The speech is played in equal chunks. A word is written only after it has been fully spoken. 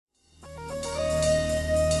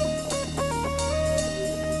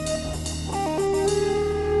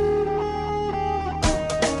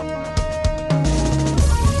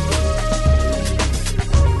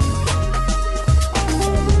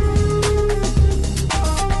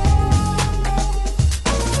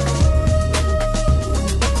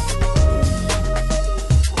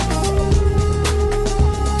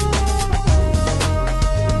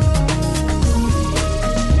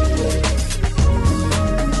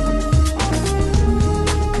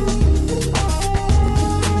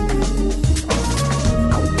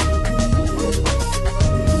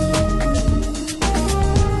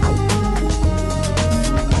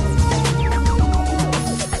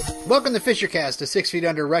FisherCast, a 6 Feet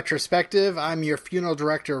Under retrospective. I'm your funeral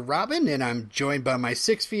director, Robin, and I'm joined by my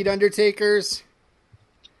 6 Feet Undertakers.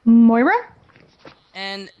 Moira?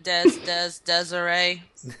 And Desiree.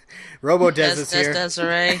 RoboDez is here.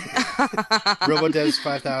 Desiree. RoboDez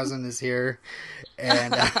 5000 is here.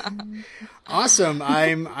 And awesome.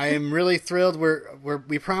 I'm really thrilled.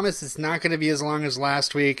 We promise it's not going to be as long as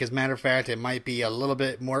last week. As a matter of fact, it might be a little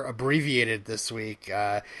bit more abbreviated this week.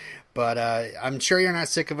 But I'm sure you're not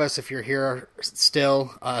sick of us if you're here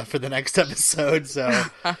still for the next episode. So,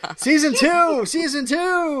 season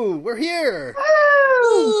two, we're here.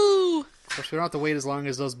 Woo! Of course, we don't have to wait as long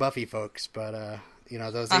as those Buffy folks, but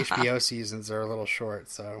those HBO seasons are a little short.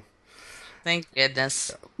 So, thank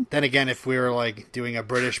goodness. Then again, if we were like doing a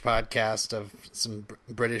British podcast of some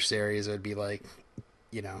British series, it would be like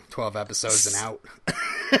 12 episodes and out.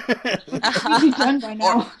 Be done by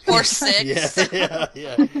now. Or 6.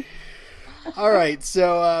 Yeah. All right,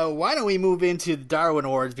 so why don't we move into the Darwin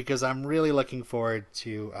Awards, because I'm really looking forward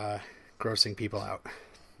to grossing people out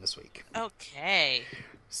this week. Okay.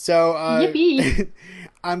 So Yippee.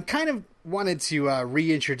 I'm kind of wanted to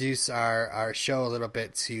reintroduce our show a little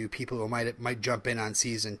bit to people who might jump in on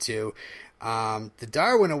season 2. The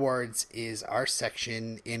Darwin Awards is our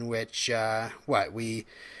section in which we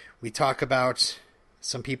talk about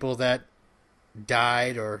some people that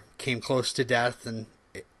died or came close to death, and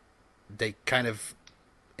they kind of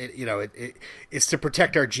it's to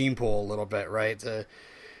protect our gene pool a little bit, right?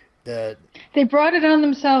 They brought it on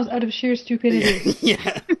themselves out of sheer stupidity.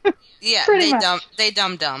 Yeah, Pretty much. they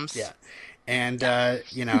dum-dums. Yeah. And,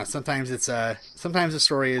 sometimes sometimes the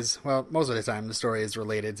story is, well, most of the time the story is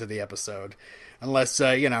related to the episode. Unless,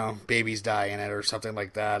 babies die in it or something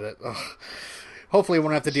like that. Hopefully we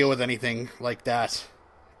won't have to deal with anything like that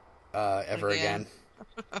ever again.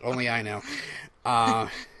 Only I know.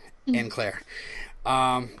 And Claire.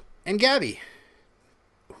 And Gabby.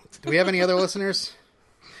 Do we have any other listeners?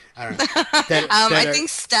 I don't know. I think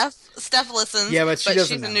Steph listens. Yeah, but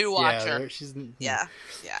she's a new watcher. Yeah.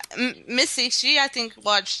 Missy, I think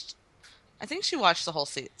she watched the whole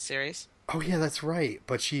series. Oh yeah, that's right.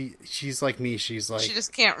 But she's like me. She's like, she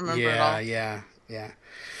just can't remember it all. Yeah.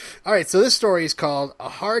 All right, so this story is called "A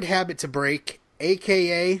Hard Habit to Break,"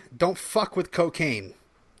 aka "Don't Fuck with Cocaine."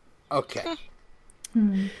 Okay.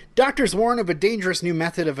 Doctors warn of a dangerous new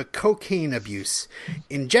method of cocaine abuse,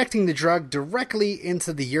 injecting the drug directly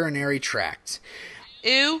into the urinary tract.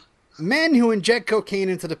 Ew. Men who inject cocaine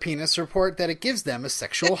into the penis report that it gives them a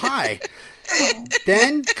sexual high.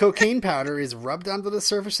 Then, cocaine powder is rubbed onto the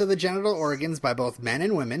surface of the genital organs by both men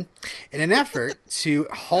and women in an effort to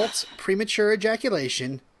halt premature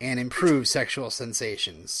ejaculation and improve sexual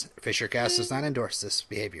sensations. FisherCast does not endorse this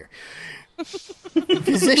behavior.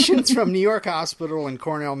 Physicians from New York Hospital and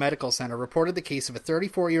Cornell Medical Center reported the case of a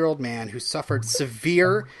 34-year-old man who suffered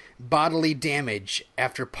severe bodily damage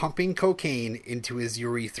after pumping cocaine into his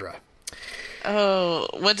urethra. Oh,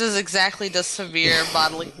 what does severe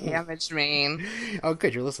bodily damage mean? Oh,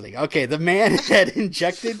 good, you're listening. Okay, the man had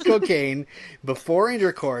injected cocaine before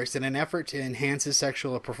intercourse in an effort to enhance his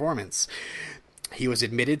sexual performance. He was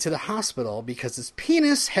admitted to the hospital because his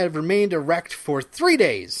penis had remained erect for 3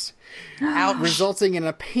 days. Ouch. Resulting in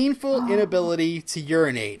a painful inability to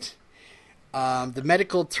urinate. The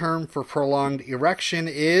medical term for prolonged erection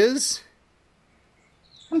is...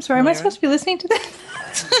 I'm sorry, am I supposed to be listening to this?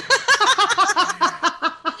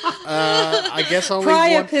 I guess only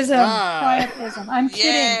Priapism. one... Priapism. I'm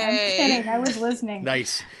kidding. I was listening.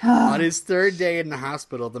 Nice. On his third day in the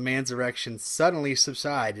hospital, the man's erection suddenly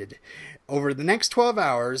subsided. Over the next 12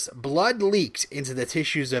 hours, blood leaked into the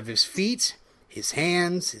tissues of his feet, his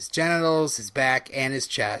hands, his genitals, his back, and his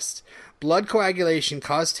chest. Blood coagulation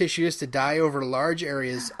caused tissues to die over large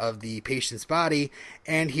areas of the patient's body,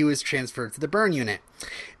 and he was transferred to the burn unit.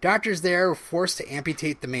 Doctors there were forced to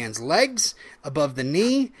amputate the man's legs, above the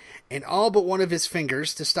knee, and all but one of his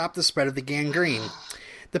fingers to stop the spread of the gangrene.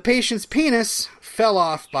 The patient's penis fell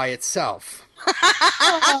off by itself.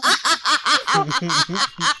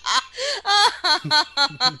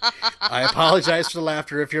 I apologize for the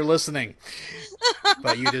laughter if you're listening,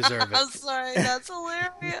 but you deserve it. I'm sorry, that's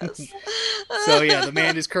hilarious. So yeah, the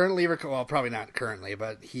man is currently well, probably not currently,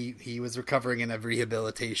 but he was recovering in a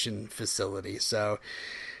rehabilitation facility. So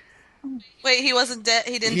wait, he wasn't dead.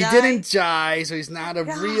 He didn't die, so he's not a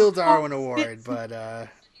real Darwin Award, but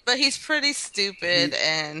he's pretty stupid,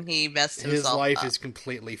 and he messed himself up. His life is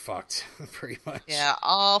completely fucked, pretty much. Yeah,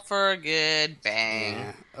 all for a good bang.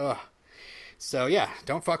 Yeah. Ugh. So yeah,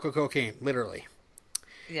 don't fuck with cocaine, literally.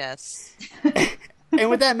 Yes. And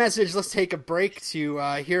with that message, let's take a break to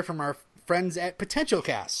hear from our friends at Potential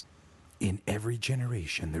Cast. In every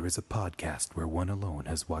generation, there is a podcast where one alone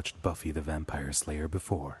has watched Buffy the Vampire Slayer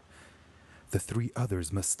before. The three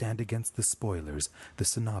others must stand against the spoilers, the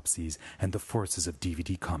synopses, and the forces of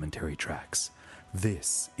DVD commentary tracks.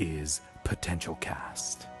 This is Potential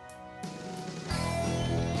Cast.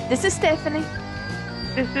 This is Stephanie.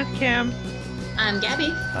 This is Kim. I'm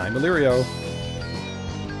Gabby. I'm Illyrio.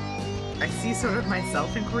 I see sort of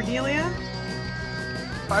myself in Cordelia.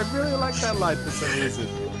 I really like that line for some reason.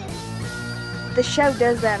 The show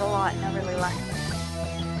does that a lot, and I really like it.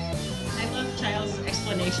 I love Child's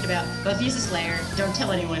explanation about Buffy's a Slayer. Don't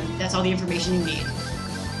tell anyone. That's all the information you need.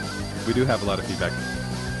 We do have a lot of feedback.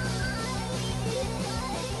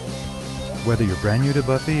 Whether you're brand new to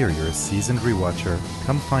Buffy or you're a seasoned rewatcher,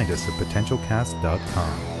 come find us at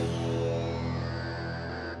potentialcast.com.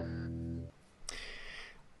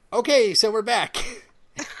 Okay, so we're back.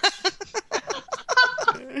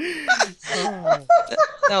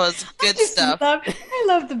 That was good stuff. I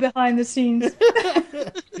love the behind the scenes.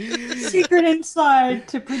 Secret inside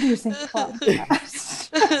to producing podcasts.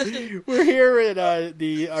 We're here at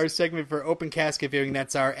our segment for Open Casket Viewing.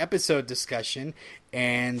 That's our episode discussion.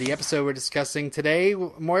 And the episode we're discussing today,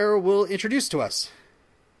 Moira will introduce to us.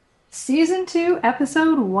 Season 2,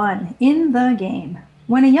 Episode 1, In the Game.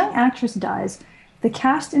 When a young actress dies, the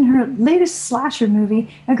cast in her latest slasher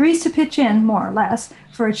movie agrees to pitch in, more or less,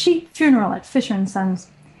 for a cheap funeral at Fisher & Sons.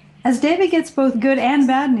 As David gets both good and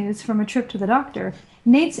bad news from a trip to the doctor,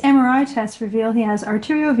 Nate's MRI tests reveal he has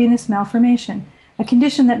arteriovenous malformation, a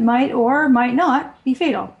condition that might or might not be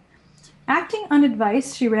fatal. Acting on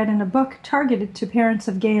advice she read in a book targeted to parents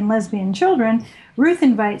of gay and lesbian children, Ruth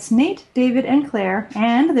invites Nate, David, and Claire,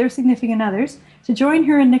 and their significant others, to join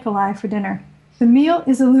her and Nikolai for dinner. The meal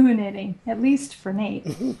is illuminating, at least for Nate.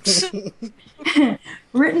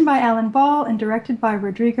 Written by Alan Ball and directed by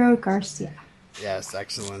Rodrigo Garcia. Yes,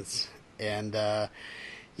 excellent. And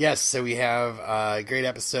yes, so we have a great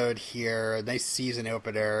episode here, a nice season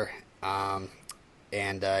opener.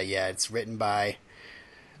 It's written by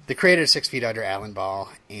the creator of 6 Feet Under, Alan Ball,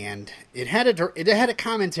 and it had a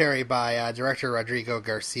commentary by director Rodrigo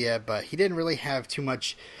Garcia, but he didn't really have too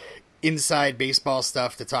much inside baseball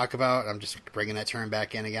stuff to talk about. I'm just bringing that term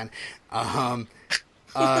back in again.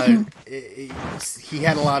 He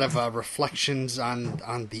had a lot of reflections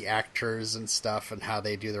on the actors and stuff and how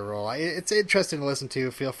they do the role. It's interesting to listen to.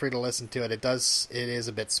 Feel free to listen to it. It is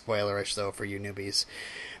a bit spoilerish though for you newbies,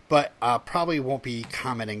 but probably won't be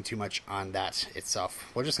commenting too much on that itself.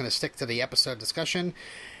 We're just going to stick to the episode discussion.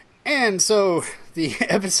 And so the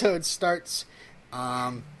episode starts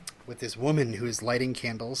with this woman who is lighting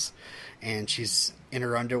candles, and she's in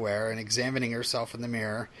her underwear and examining herself in the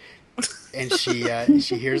mirror, and she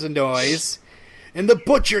hears a noise, and the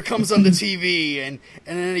butcher comes on the TV, and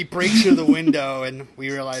then he breaks through the window, and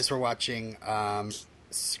we realize we're watching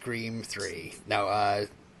Scream 3. No,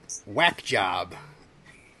 Whack Job.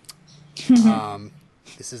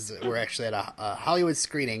 We're actually at a Hollywood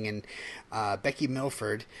screening, and Becky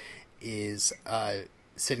Milford is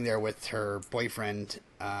sitting there with her boyfriend.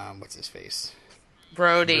 What's his face?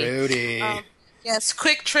 Brody. Yes,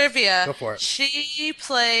 quick trivia. Go for it. She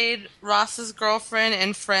played Ross's girlfriend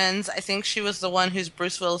in Friends. I think she was the one whose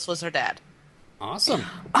Bruce Willis was her dad. Awesome.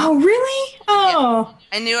 Oh, really? Oh.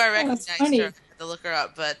 Yeah. I knew I recognized her. I had to look her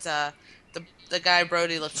up, but the guy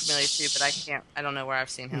Brody looked familiar too, but I don't know where I've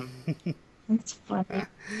seen him. That's funny.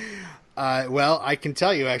 Well, I can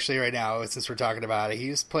tell you actually right now, since we're talking about it,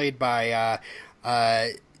 he's played by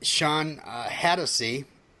Sean Hatosy,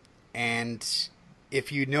 and if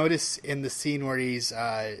you notice in the scene where he's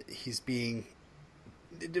being,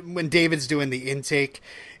 when David's doing the intake,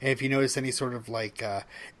 and if you notice any sort of like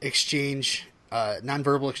exchange,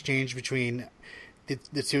 nonverbal exchange between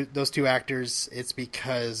those two actors, it's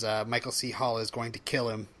because Michael C. Hall is going to kill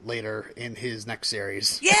him later in his next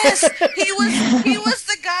series. Yes, he was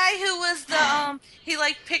the guy who was the he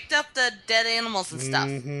like picked up the dead animals and stuff.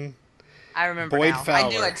 Mm-hmm. I remember Boyd now. Fowler. I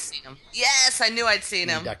knew I'd seen him. Yes, I knew I'd seen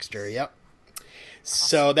him. Dexter, yep.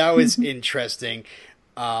 So that was interesting.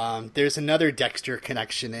 There's another Dexter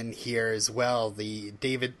connection in here as well. The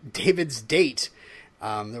David's date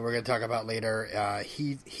that we're going to talk about later.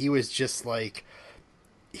 He was just like,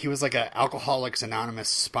 he was like a Alcoholics Anonymous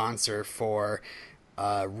sponsor for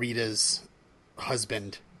Rita's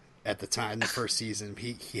husband at the time, the first season.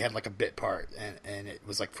 He had like a bit part, and it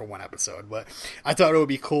was like for one episode, but I thought it would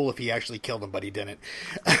be cool if he actually killed him, but he didn't.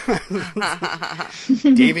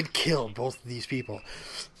 David killed both of these people.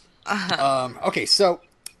 Okay, so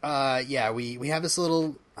we have this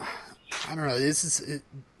little, I don't know,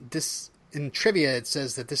 this in trivia it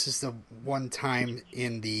says that this is the one time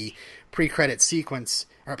in the pre-credit sequence,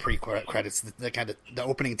 or pre-credits, the kind of the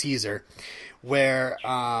opening teaser, where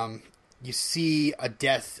you see a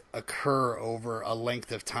death occur over a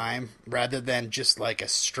length of time rather than just like a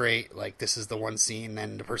straight, like this is the one scene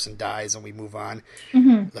and the person dies and we move on.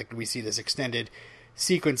 Like we see this extended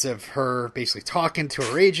sequence of her basically talking to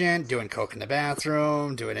her agent, doing coke in the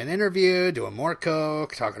bathroom, doing an interview, doing more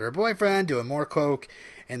coke, talking to her boyfriend, doing more coke,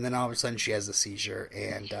 and then all of a sudden she has a seizure,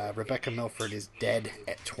 and Rebecca Milford is dead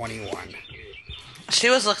at 21. She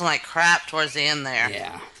was looking like crap towards the end there.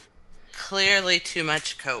 Yeah. Clearly Clearly too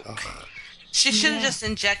much coke. She should have just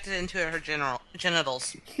injected into her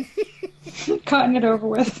genitals. Gotten it over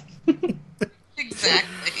with.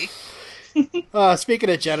 Exactly. Speaking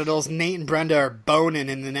of genitals, Nate and Brenda are boning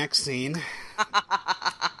in the next scene.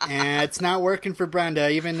 And it's not working for Brenda,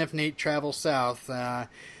 even if Nate travels south.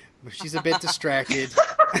 She's a bit distracted.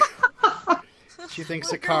 She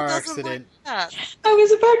thinks a car accident. I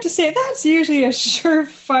was about to say, that's usually a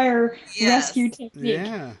surefire rescue technique.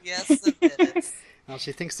 Yeah. Yes, it is. Well,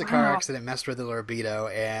 she thinks the car accident messed with her libido,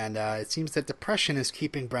 and it seems that depression is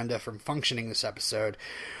keeping Brenda from functioning this episode.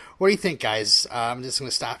 What do you think, guys? I'm just going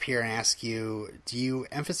to stop here and ask you, do you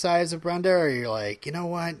emphasize with Brenda, or you're like, you know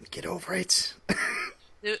what, get over it?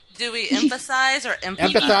 Do we emphasize or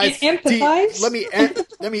empathize? Empathize? Let me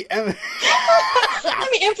Let me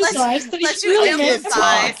emphasize that Let's he's really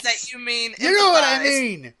emphasize that you mean empathize. You know what I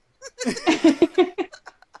mean?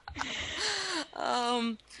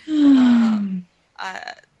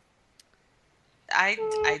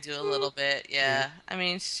 I do a little bit, yeah. I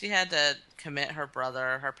mean, she had to commit her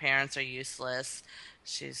brother. Her parents are useless.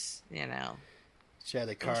 She's, She had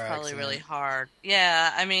a it car was probably accident. really hard.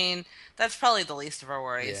 Yeah, I mean, that's probably the least of her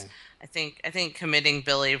worries. Yeah. I think committing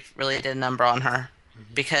Billy really did a number on her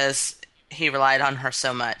because he relied on her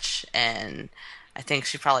so much, and I think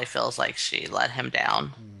she probably feels like she let him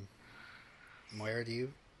down. Moira, do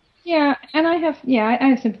you? Yeah, and I have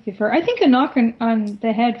sympathy for her. I think a knock on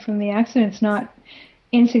the head from the accident's not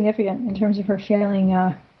insignificant in terms of her feeling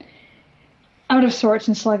out of sorts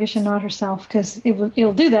and sluggish and not herself, because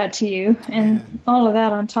it'll do that to you, and all of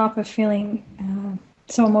that on top of feeling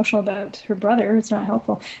so emotional about her brother, it's not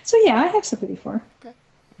helpful. So yeah, I have sympathy for her. Okay.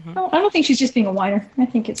 I don't think she's just being a whiner. I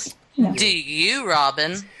think it's, Do you,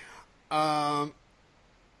 Robin?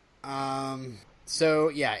 So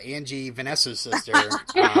yeah, Angie, Vanessa's sister,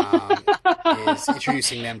 is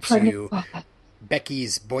introducing them to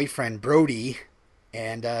Becky's boyfriend Brody,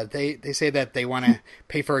 and they say that they want to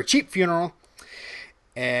pay for a cheap funeral.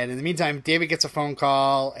 And in the meantime, David gets a phone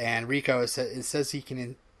call, and Rico says he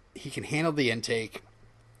can handle the intake,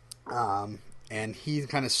 and he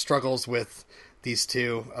kind of struggles with these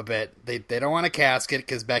two a bit. They don't want a casket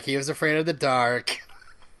because Becky was afraid of the dark.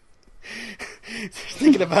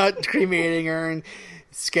 Thinking about cremating her and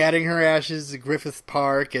scatting her ashes at Griffith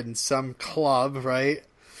Park and some club, right?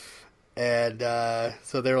 And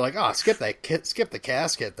so they were like, "Oh, skip the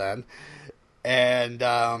casket then." And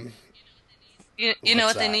you know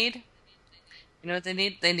what they need? You know what they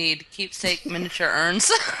need? They need keepsake miniature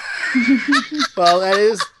urns. Well, that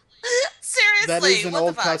is Seriously, an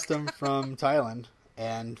old custom from Thailand,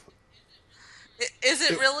 and is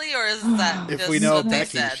it really, or is that if just we know what they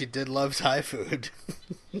Becky, said? she did love Thai food.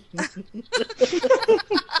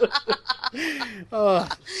 Oh,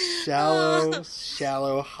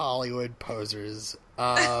 shallow Hollywood posers.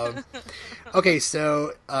 Okay,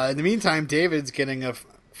 so in the meantime, David's getting a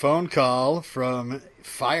phone call from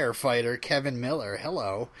firefighter Kevin Miller.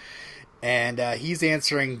 Hello. And he's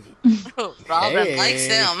answering. Robin likes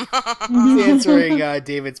him. He's answering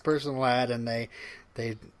David's personal ad, and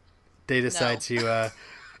they decide to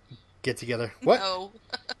get together. What? No.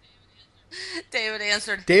 David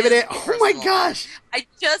answered. Oh my gosh! I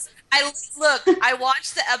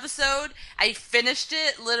watched the episode. I finished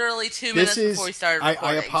it literally 2 minutes before we started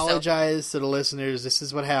recording. I apologize to the listeners. This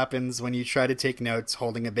is what happens when you try to take notes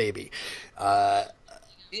holding a baby.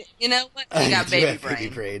 You know what? You got baby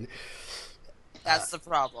brain. brain. That's the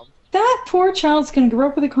problem. that poor child's going to grow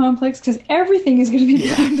up with a complex because everything is going to be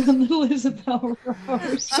blamed on little Isabel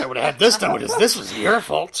Rose. I would have had this notice. This was your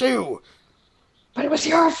fault too. But it was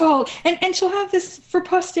your fault. And she'll have this for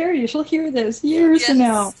posterity. She'll hear this years from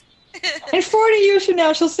now. And 40 years from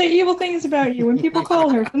now, she'll say evil things about you when people call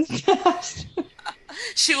her from the past.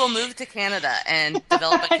 She will move to Canada and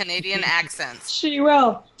develop a Canadian accent. She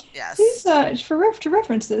will. Yes. Please, to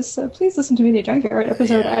reference this, please listen to Media Junkyard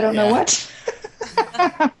episode I don't know what.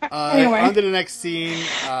 Anyway. On to the next scene.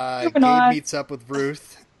 Gabe meets up with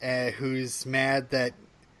Ruth, who's mad that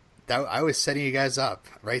I was setting you guys up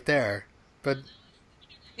right there. But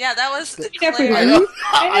yeah, that was Claire. I know.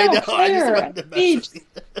 Claire. I just wanted to mess with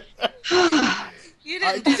you. You didn't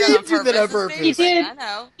I do that did on do purpose. that on It's purpose. Baby's He did. I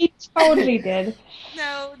know. He totally did.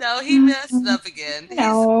 No, he messed up again.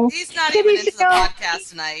 No. He's not Kitty, even into the no. podcast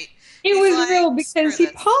tonight. It He's was like, real because "Screw he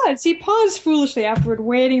this." paused. He paused foolishly afterward,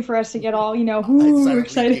 waiting for us to get all, I ooh, silently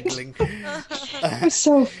excited. giggling. It was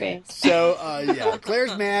so fake. So, yeah,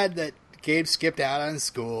 Claire's mad that Gabe skipped out on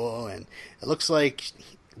school, and it looks like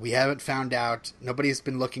we haven't found out. Nobody's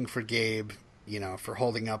been looking for Gabe, for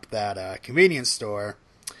holding up that convenience store.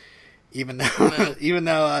 Even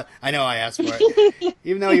though I know I asked for it.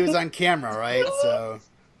 Even though he was on camera, right? So,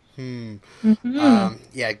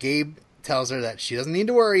 yeah, Gabe tells her that she doesn't need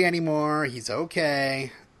to worry anymore. He's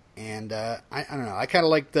okay. And I don't know. I kind of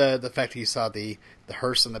like the fact that you saw the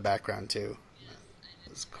hearse in the background, too.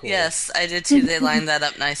 It's cool. Yes, I did too. They lined that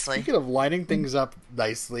up nicely. Speaking of lining things up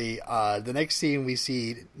nicely, the next scene we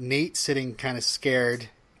see Nate sitting kind of scared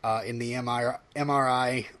in the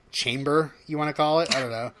MRI chamber, you want to call it? I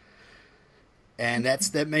don't know. And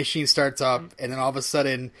that machine starts up, and then all of a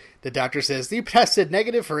sudden, the doctor says, "You tested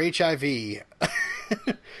negative for HIV."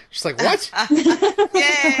 She's like, "What?"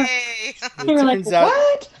 Yay! You're like,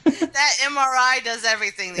 what? That MRI does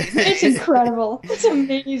everything these days. It's incredible. It's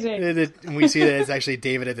amazing. And we see that it's actually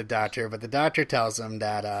David at the doctor, but the doctor tells him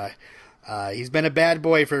that he's been a bad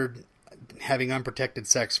boy for having unprotected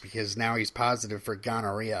sex because now he's positive for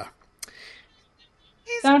gonorrhea.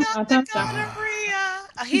 He's got the gonorrhea.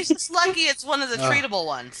 He's just lucky it's one of the treatable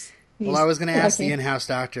ones. Well, I was going to ask the in-house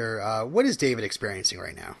doctor, what is David experiencing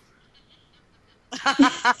right now?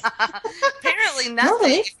 Apparently nothing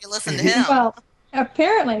Normally- if you listen to him. Well,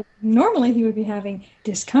 apparently, normally he would be having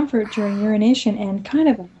discomfort during urination and kind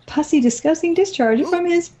of a pussy, disgusting discharge from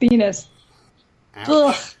his penis. Ouch.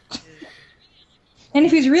 Ugh. And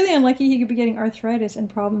if he's really unlucky, he could be getting arthritis and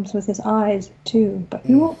problems with his eyes, too. But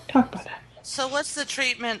we won't talk about that. So what's the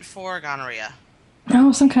treatment for gonorrhea?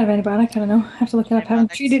 Oh, some kind of antibiotic. I don't know. I have to look it up.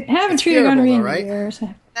 Haven't treated It's gonorrhea curable, in though, right? years.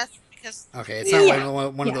 That's because Okay, it's not Yeah.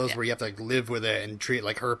 one of Yeah. those where you have to live with it and treat it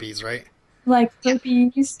like herpes, right? Like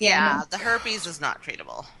herpes. yeah, the herpes is not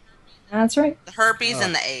treatable. That's right. The herpes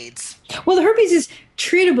and the AIDS. Well, the herpes is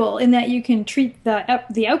treatable in that you can treat the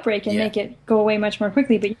outbreak and Yeah. make it go away much more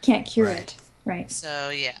quickly, but you can't cure Right. it. Right. So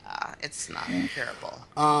yeah, it's not curable.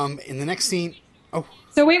 In the next scene,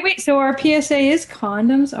 So wait. So our PSA is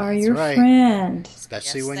condoms are your right. friend.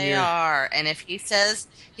 especially Yes, when they you're are. And if he says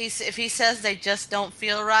they just don't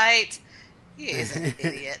feel right, he is an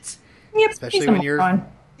idiot. Yep. Especially he's a when you're- moron.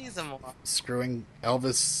 He's a moron. screwing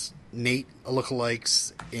Elvis Nate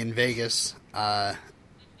lookalikes in Vegas.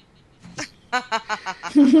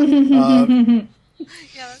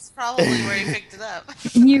 Yeah, that's probably where he picked it up.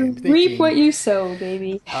 You I'm thinking- reap what you sow,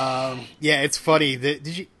 baby. Yeah, it's funny. Did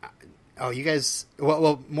you? Oh, you guys.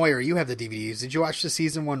 Well, Moira, you have the DVDs. Did you watch the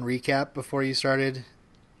season 1 recap before you started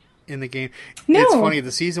in the game? No. It's funny.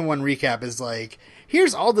 The season 1 recap is like,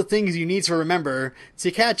 here's all the things you need to remember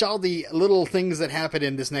to catch all the little things that happen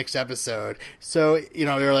in this next episode. So,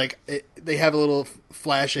 they're like, they have a little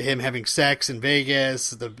flash of him having sex in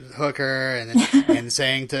Vegas, the hooker, and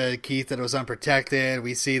saying to Keith that it was unprotected.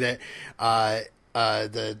 We see that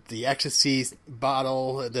the ecstasy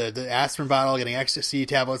bottle, the aspirin bottle, getting ecstasy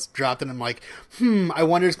tablets dropped, and I'm like, I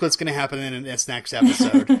wonder what's going to happen in this next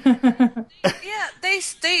episode. Yeah,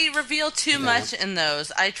 they reveal too much in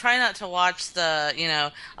those. I try not to watch a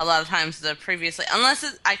lot of times the previously, unless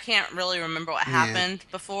I can't really remember what happened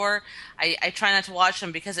before. I try not to watch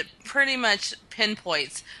them because it pretty much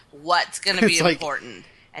pinpoints what's going to be It's like- important.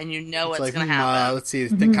 And you know It's what's like, going to happen. let's see,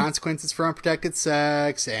 the consequences for unprotected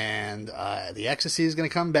sex, and the ecstasy is going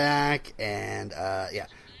to come back, and yeah.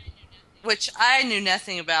 Which I knew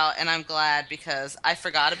nothing about, and I'm glad because I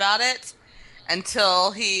forgot about it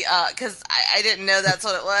until he, because I didn't know that's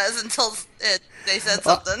what it was until they said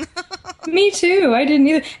something. Me too. I didn't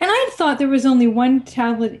either. And I thought there was only one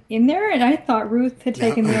tablet in there, and I thought Ruth had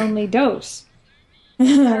taken the only dose.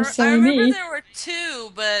 I Silly remember me. there were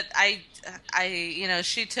two, but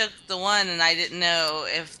she took the one, and I didn't know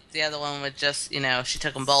if the other one would just, she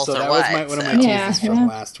took them both So or that what. was one of my so. teases from Yeah.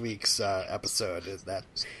 last week's episode, is that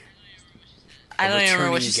I don't even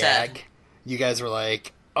remember what returning she gag. said. You guys were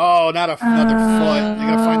like, oh, not another foot. You're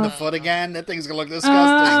going to find the foot again? That thing's going to look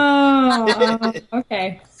disgusting.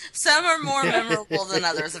 Okay. Some are more memorable than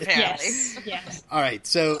others, apparently. Yes. All right,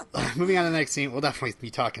 so moving on to the next scene. We'll definitely be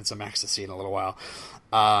talking some ecstasy in a little while.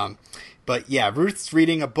 But yeah, Ruth's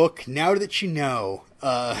reading a book, Now That You Know.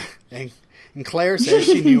 And Claire says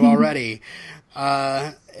she knew already.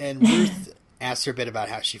 And Ruth asks her a bit about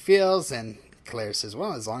how she feels, and Claire says,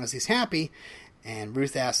 well, as long as he's happy. And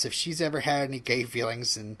Ruth asks if she's ever had any gay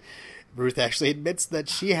feelings, and Ruth actually admits that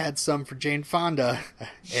she had some for Jane Fonda,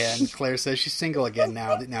 and Claire says she's single again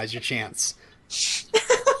now. Now's your chance.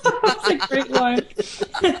 That's a great line.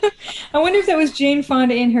 I wonder if that was Jane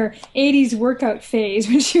Fonda in her 80s workout phase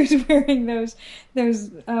when she was wearing those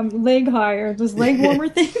leg warmer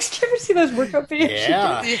things. Did you ever see those workout videos?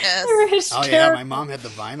 Yeah. Yes. They were Oh hysterical. yeah, my mom had the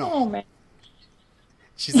vinyl. Oh, man.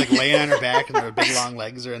 She's like laying on her back, and her big long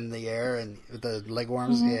legs are in the air, and with the leg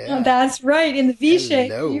warmers. Yeah, Oh, that's right, in the V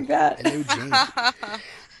shape. Hello. You bet. Hello, Jane.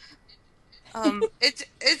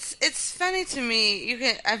 It's funny to me.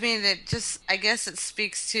 I guess it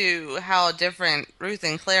speaks to how different Ruth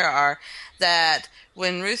and Claire are. That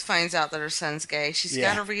when Ruth finds out that her son's gay, she's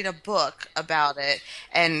got to read a book about it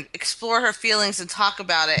and explore her feelings and talk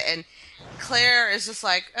about it. And Claire is just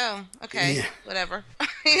like, oh, okay, whatever.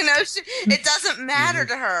 It doesn't matter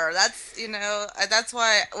to her. That's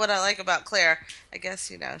why what I like about Claire. I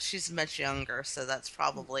guess she's much younger, so that's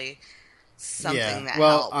probably something that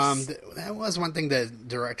helps. That was one thing the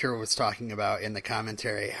director was talking about in the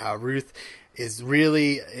commentary, how Ruth is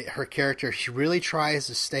really, her character, she really tries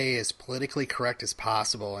to stay as politically correct as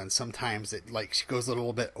possible, and sometimes she goes a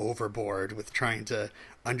little bit overboard with trying to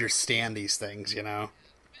understand these things,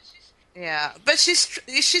 Yeah, but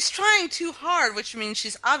she's trying too hard, which means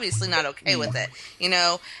she's obviously not okay with it.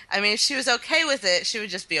 If she was okay with it, she would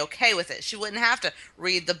just be okay with it. She wouldn't have to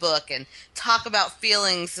read the book and talk about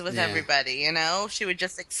feelings with everybody, She would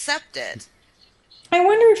just accept it. I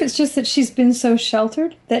wonder if it's just that she's been so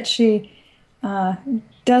sheltered that she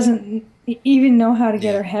doesn't even know how to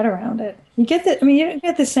get her head around it. You get that? You don't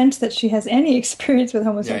get the sense that she has any experience with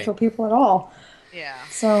homosexual people at all. Yeah.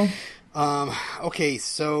 So. Okay,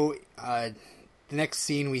 so the next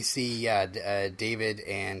scene we see David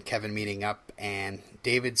and Kevin meeting up, and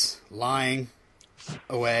David's lying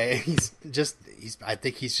away. I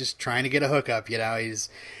think he's just trying to get a hookup, He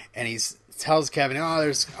tells Kevin,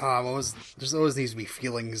 there's always needs to be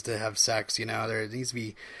feelings to have sex, There needs to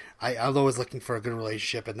be, I'm always looking for a good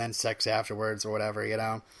relationship and then sex afterwards or whatever,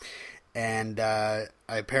 And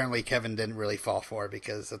apparently Kevin didn't really fall for it,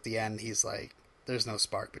 because at the end he's like, there's no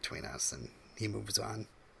spark between us, and he moves on.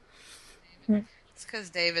 It's because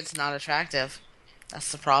David's not attractive.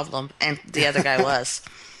 That's the problem. And the other guy was.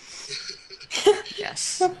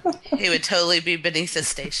 Yes. He would totally be beneath his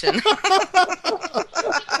station.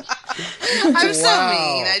 I'm so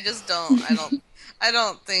mean. I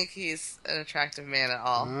don't think he's an attractive man at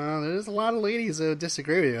all. There's a lot of ladies who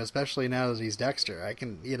disagree with you, especially now that he's Dexter.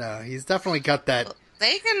 He's definitely got that.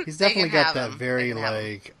 He's definitely got that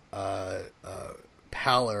very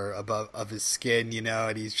pallor of his skin,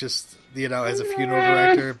 and he's just, as a funeral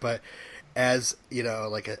director, but as,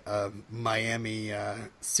 like a Miami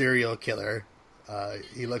serial killer,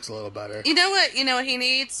 he looks a little better. You know what he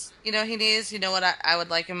needs? You know what I would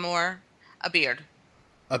like him more? A beard.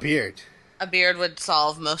 A beard? A beard would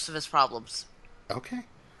solve most of his problems. Okay.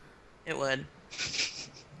 It would.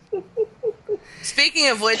 Speaking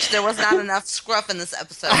of which, there was not enough scruff in this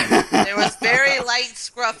episode. There was very light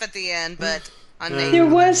scruff at the end, but on there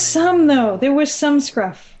was some, though. There was some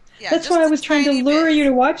scruff. Yeah, that's why I was trying to lure you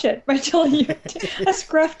to watch it by telling you a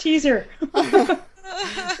scruff teaser.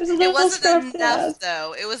 It wasn't enough,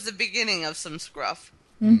 though. It was the beginning of some scruff.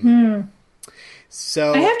 Mm-hmm.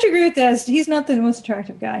 So I have to agree with this. He's not the most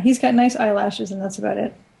attractive guy. He's got nice eyelashes, and that's about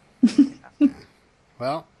it.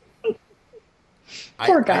 Well,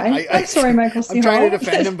 poor guy. I'm sorry, Michael C. I'm trying Hall. to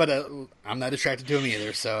defend him, but I'm not attracted to him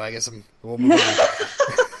either. So I guess we'll move on.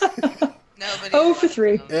 Oh for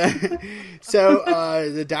 3. So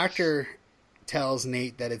the doctor tells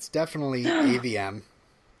Nate that it's definitely AVM,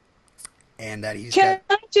 and that he's I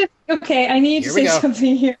need to say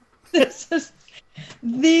something here. This is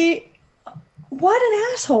what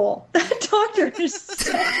an asshole that doctor is.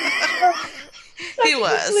 He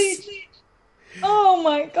was. Oh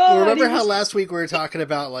my god! Well, remember how last week we were talking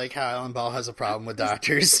about how Alan Ball has a problem with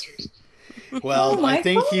doctors? Well, I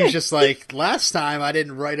think he's just like, last time I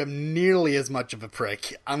didn't write him nearly as much of a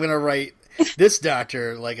prick. I'm going to write this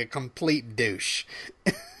doctor like a complete douche.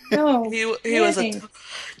 No. He was a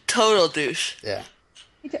total douche. Yeah.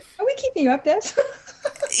 Are we keeping you up, Des?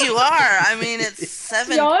 You are. I mean, it's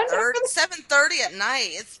 7:30 at night.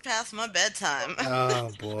 It's past my bedtime. Oh,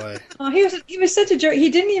 boy. Oh, he was such a jerk. He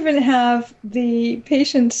didn't even have the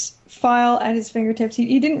patient's file at his fingertips.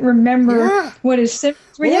 He didn't remember what his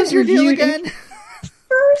symptoms were. What was your deal again?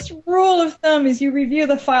 First rule of thumb is you review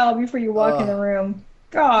the file before you walk in the room.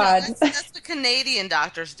 God. No, that's what Canadian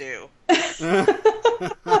doctors do. U.S.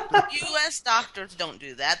 doctors don't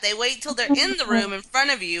do that. They wait till they're in the room in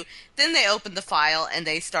front of you, then they open the file and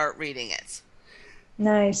they start reading it.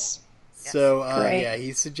 Nice. So, Great. yeah,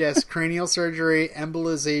 he suggests cranial surgery,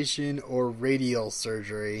 embolization, or radial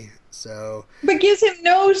surgery. So, But gives him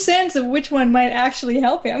no sense of which one might actually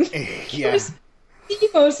help him. yeah. It was the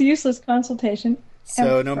most useless consultation.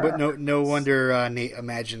 So ever. no wonder Nate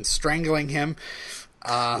imagines strangling him.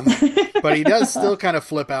 But he does still kind of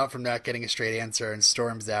flip out from not getting a straight answer and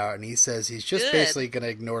storms out. And he says he's just basically going to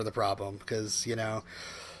ignore the problem because, you know,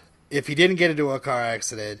 if he didn't get into a car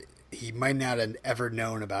accident, he might not have ever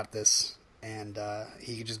known about this, and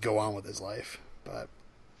he could just go on with his life. But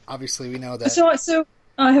obviously, we know that. So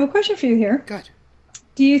I have a question for you here. Good.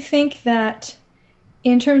 Do you think that,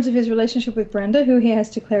 in terms of his relationship with Brenda, who he has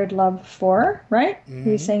declared love for, right? Mm-hmm.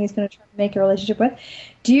 He's saying he's going to try to make a relationship with.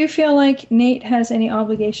 Do you feel like Nate has any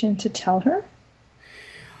obligation to tell her?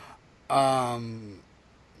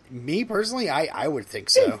 Me personally, I would think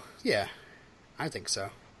so. Yeah, I think so.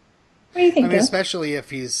 What do you think? I mean, Bill? especially if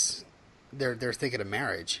they're thinking of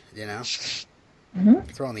marriage, you know,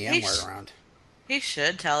 throwing the M word around. He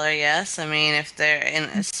should tell her yes. I mean, if they're in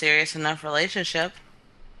a serious enough relationship.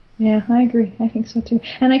 Yeah, I agree. I think so too.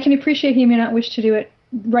 And I can appreciate he may not wish to do it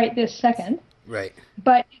right this second. Right.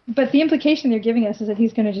 But the implication they're giving us is that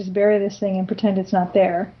he's going to just bury this thing and pretend it's not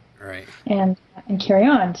there. Right. And carry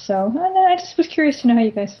on. So I just was curious to know how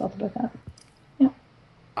you guys felt about that. Yeah.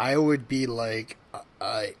 I would be like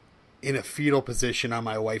in a fetal position on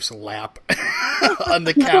my wife's lap on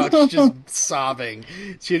the couch, just sobbing.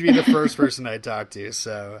 She'd be the first person I'd talk to.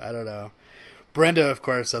 So I don't know. Brenda, of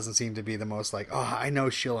course, doesn't seem to be the most like, oh, I know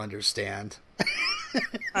she'll understand.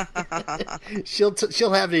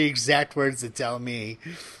 She'll have the exact words to tell me,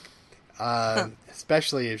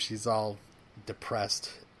 especially if she's all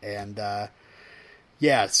depressed. And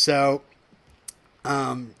yeah, so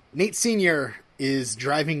Nate Sr. is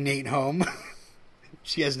driving Nate home.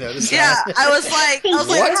 She has noticed that. Yeah, I was like, What?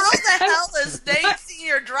 how the hell is Nate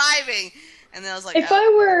Sr. driving? And then I was like, If I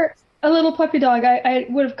were a little puppy dog, I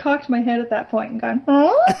would have cocked my head at that point and gone,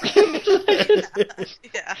 oh?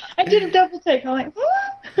 yeah, I did a double take. I'm like,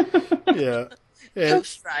 oh? Yeah.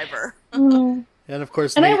 ghost driver. Oh. And of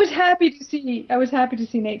course, And Nate, I was happy to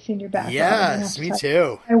see Nate Sr. back. yes, me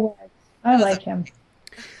too. I was. I like him.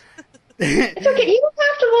 It's okay. You don't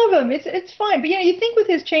have to love him. It's fine. But yeah, you think with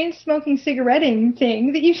his chain smoking cigaretting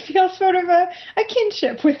thing that you feel sort of a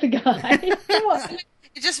kinship with the guy. Come on.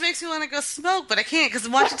 It just makes me want to go smoke, but I can't because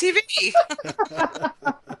I'm watching TV.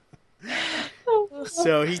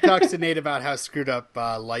 So he talks to Nate about how screwed up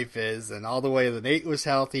life is, and all the way that Nate was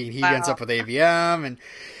healthy, and he ends up with AVM, and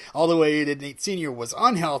all the way that Nate Sr. was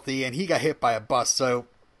unhealthy, and he got hit by a bus. So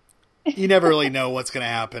you never really know what's going to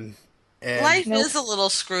happen. And Life is a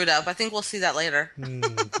little screwed up. I think we'll see that later.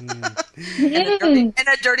 Mm-hmm. And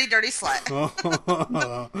a dirty slut.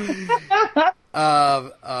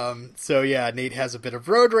 So yeah, Nate has a bit of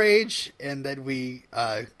road rage, and then we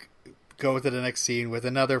go to the next scene with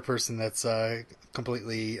another person that's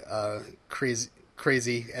completely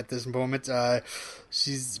crazy at this moment.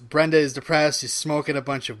 Brenda is depressed. She's smoking a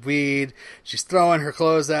bunch of weed. She's throwing her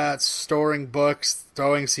clothes out, storing books,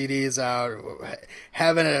 throwing CDs out,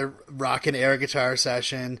 having a rock and air guitar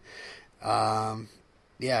session.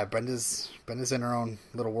 Yeah, Brenda's in her own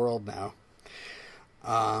little world now.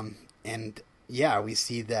 And yeah, we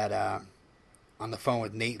see that on the phone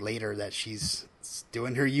with Nate later that she's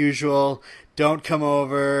doing her usual, don't come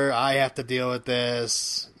over, I have to deal with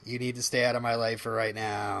this, you need to stay out of my life for right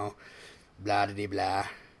now, blah de blah.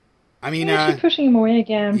 I mean, she's pushing him away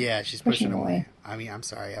again. Yeah, she's pushing him away. I mean, I'm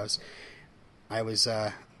sorry, I was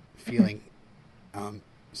feeling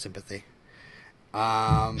sympathy.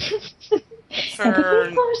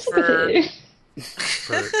 Sympathy.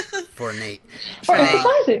 For Nate. Or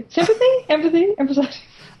emphasizing. Sympathy? Empathy? Emphasizing.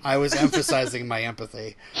 I was emphasizing my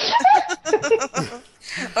empathy.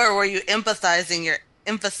 Or were you emphasizing your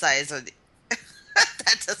emphasizing?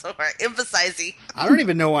 That doesn't work. Emphasizing. I don't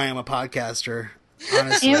even know why I'm a podcaster,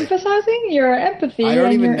 honestly. Emphasizing your empathy. I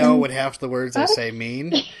don't even know what half the words I say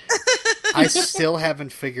mean. I still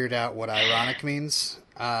haven't figured out what ironic means.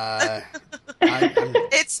 I'll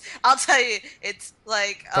tell you, it's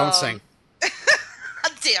like... Don't sing.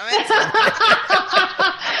 Damn it.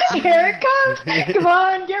 Here it comes. Come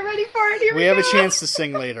on, get ready for it. Here we have go. a chance to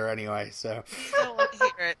sing later anyway, so. I don't want to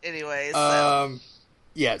hear it anyway, so.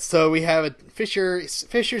 Yeah, so we have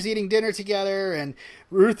Fisher's eating dinner together, and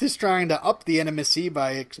Ruth is trying to up the intimacy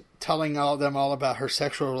by telling them all about her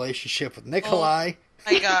sexual relationship with Nikolai.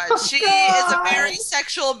 Oh my God, she is a very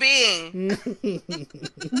sexual being.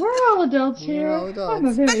 We're all adults here. We're all adults. I'm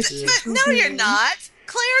a very No, you're not.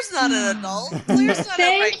 Claire's not an adult. Claire's not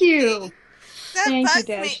Thank you. That Thank you, bugs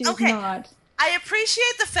Dad. me. She's okay. not. I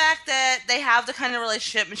appreciate the fact that they have the kind of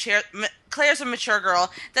relationship, Claire's a mature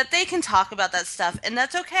girl, that they can talk about that stuff, and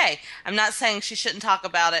that's okay. I'm not saying she shouldn't talk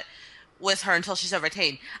about it with her until she's over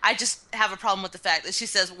 18. I just have a problem with the fact that she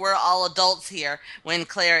says we're all adults here when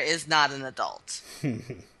Claire is not an adult.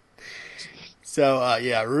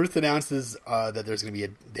 So, Ruth announces that there's going to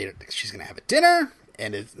be she's going to have a dinner,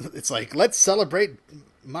 and it's like, let's celebrate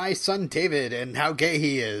my son David and how gay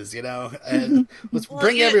he is, and let's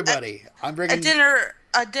bring everybody. I'm bringing a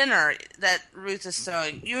dinner that Ruth is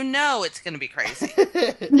throwing. It's going to be crazy.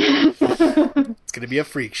 It's going to be a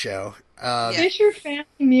freak show. Fisher family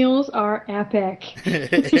meals are epic.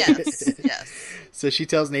 Yes. So she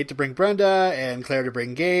tells Nate to bring Brenda and Claire to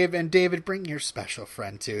bring Gabe, and David, bring your special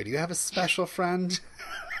friend too. Do you have a special friend?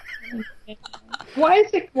 Why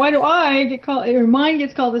do I get called, or mine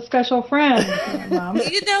gets called a special friend, Mom?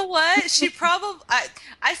 You know what? She probably,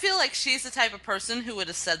 I feel like she's the type of person who would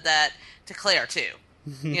have said that to Claire too.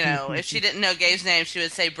 If she didn't know Gabe's name, she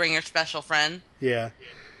would say, bring your special friend. Yeah.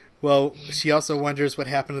 Well, she also wonders what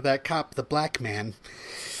happened to that cop, the black man.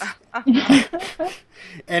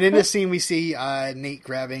 And in this scene, we see Nate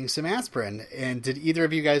grabbing some aspirin. And did either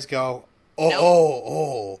of you guys go,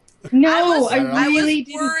 oh? No, I was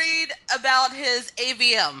didn't. worried about his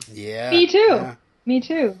AVM. Yeah. Me too. Yeah. Me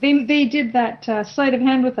too. They did that sleight of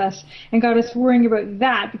hand with us and got us worrying about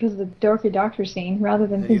that because of the dorky doctor scene rather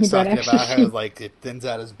than thinking about talking about how exercise. it thins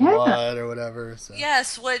out his blood or whatever. So.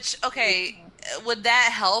 Yes, which, okay, would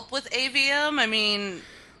that help with AVM? I mean...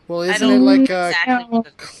 Well, isn't it like exactly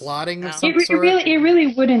clotting of some sort? It really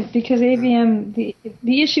wouldn't, because AVM,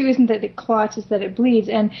 the issue isn't that it clots, it's that it bleeds,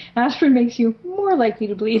 and aspirin makes you more likely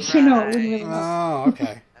to bleed, so no, it wouldn't really help. Oh,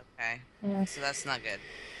 okay. Okay. Yeah. So that's not good.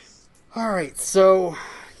 All right, so,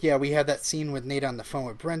 we have that scene with Nate on the phone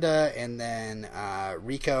with Brenda, and then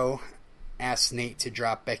Rico asks Nate to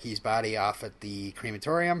drop Becky's body off at the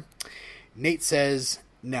crematorium. Nate says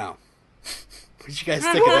no. What did you guys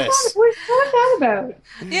think of this? What was that about?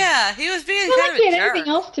 Yeah, he was being Well, kind of he a had jerk.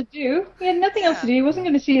 anything else to do. He had nothing else to do. He wasn't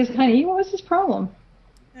going to see his honey. What was his problem?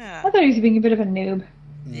 Yeah. I thought he was being a bit of a noob.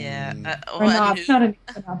 Yeah. Or not an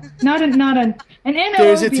NOB.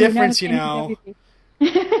 There's a difference, not an NWB.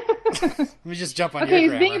 Let me just jump on Okay,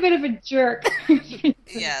 your he's being a bit of a jerk.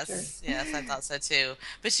 Yes, I thought so too.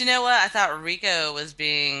 But you know what? I thought Rico was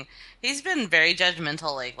he's been very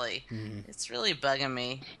judgmental lately. Mm-hmm. It's really bugging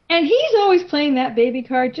me. And he's always playing that baby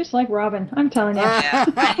card just like Robin. I'm telling you. Yeah,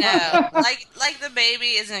 I know. Like the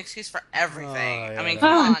baby is an excuse for everything. I mean,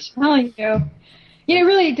 come on. I'm telling you. It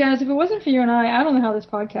really does. If it wasn't for you and I don't know how this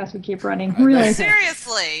podcast would keep running. Really.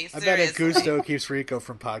 Seriously. I bet Augusto keeps Rico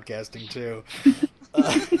from podcasting too.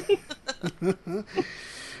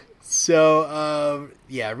 So,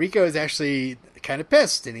 Rico is actually kind of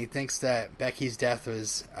pissed, and he thinks that Becky's death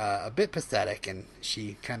was a bit pathetic, and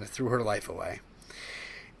she kind of threw her life away.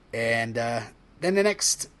 And then the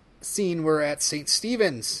next scene, we're at St.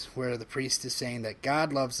 Stephen's, where the priest is saying that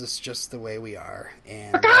God loves us just the way we are.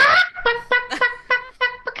 And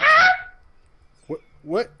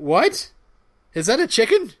what? Is that a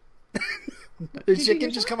chicken? Did a chicken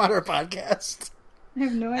just come out of our podcast? I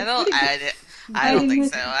have no idea. I don't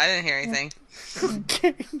think so. I didn't hear anything.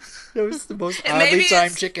 Okay. That was the most oddly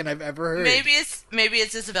timed chicken I've ever heard. Maybe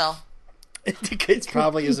it's Isabel. It's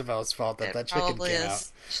probably Isabel's fault that chicken came out.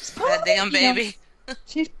 That damn baby.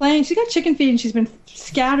 She's playing. She's got chicken feed and she's been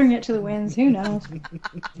scattering it to the winds. Who knows?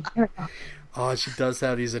 Oh, she does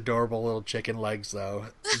have these adorable little chicken legs, though.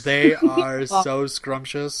 They are so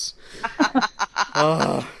scrumptious.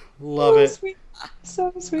 Oh, love it. Sweet.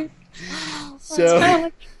 So sweet. So, it's kind of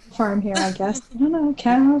like a farm here, I guess. I don't know,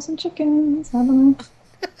 cows and chickens. I don't know.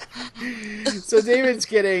 So David's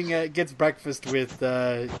gets breakfast with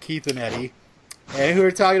Keith and Eddie, and who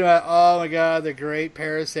are talking about, oh my God, the great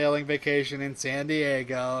parasailing vacation in San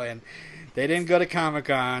Diego, and they didn't go to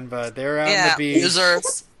Comic-Con, but they're out on the beach.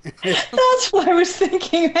 Losers. That's what I was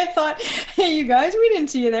thinking. I thought, hey, you guys, we didn't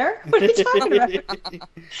see you there. What are you talking about?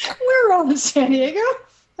 We're all in San Diego.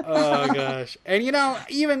 Oh gosh. And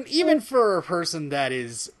even for a person that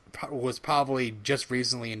was probably just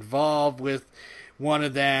recently involved with one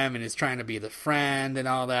of them and is trying to be the friend and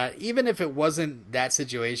all that, even if it wasn't that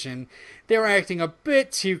situation, they were acting a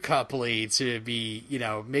bit too coupley to be,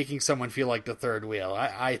 making someone feel like the third wheel.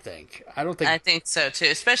 I think. I think so too,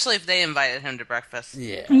 especially if they invited him to breakfast.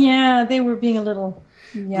 Yeah. Yeah, they were being a little.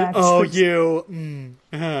 Yeah. Oh, you.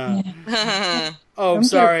 Yeah. Oh, I'm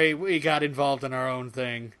sorry. We got involved in our own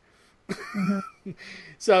thing. Mm-hmm.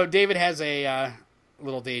 So David has a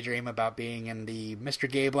little daydream about being in the Mr.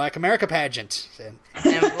 Gay Black America pageant. And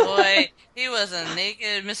boy, he was a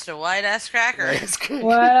naked Mr. White-ass cracker.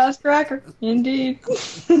 White-ass cracker, indeed.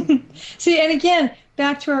 See, and again,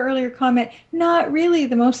 back to our earlier comment, not really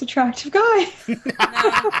the most attractive guy.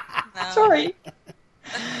 No. Sorry.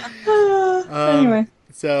 Anyway.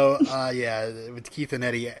 So, with Keith and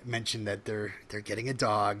Eddie mentioned that they're getting a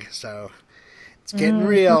dog, so it's getting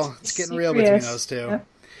real. It's getting real between those two. Yep.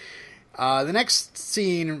 The next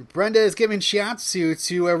scene, Brenda is giving shiatsu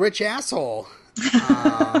to a rich asshole,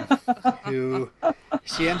 who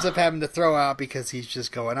she ends up having to throw out because he's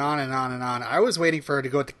just going on and on and on. I was waiting for her to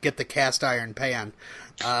go to get the cast iron pan.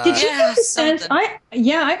 Did you get the sense? I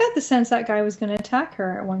got the sense that guy was going to attack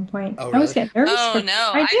her at one point. Oh, I was really? getting nervous. Oh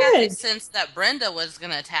no! I got the sense that Brenda was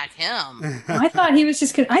going to attack him. I thought he was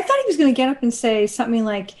just going. I thought he was going to get up and say something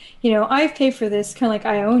like, "I've paid for this," kind of like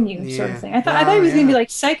 "I own you," sort of thing. I thought he was going to be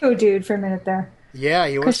like Psycho Dude for a minute there. Yeah,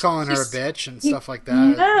 he was calling her a bitch and stuff like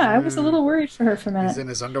that. Yeah, I was a little worried for her for a minute. He's in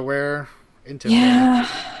his underwear. Yeah.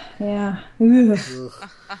 Ugh.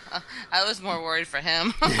 I was more worried for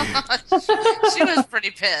him. She was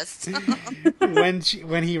pretty pissed.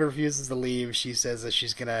 When he refuses to leave, she says that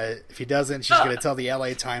she's gonna. If he doesn't, she's gonna tell the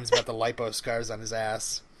LA Times about the lipo scars on his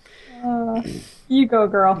ass. You go,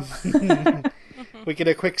 girl. We get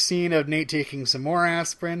a quick scene of Nate taking some more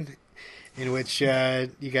aspirin, in which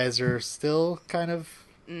you guys are still kind of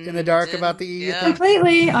in the dark about the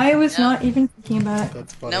Completely. I was not even thinking about it.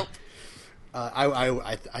 That's funny. Nope.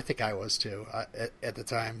 I think I was too at the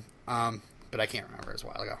time, but I can't remember. It was a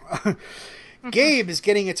while ago. Gabe is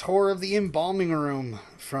getting a tour of the embalming room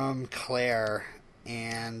from Claire,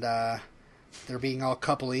 and they're being all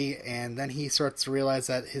coupley, and then he starts to realize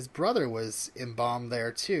that his brother was embalmed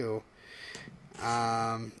there too.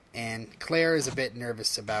 And Claire is a bit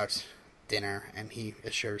nervous about dinner, and he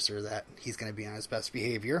assures her that he's going to be on his best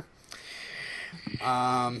behavior.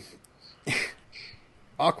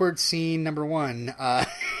 Awkward scene number 1.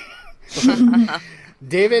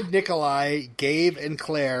 David, Nikolai, Gabe, and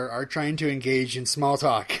Claire are trying to engage in small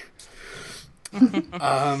talk.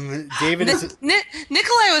 David is...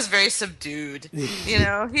 Nikolai was very subdued.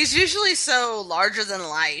 He's usually so larger than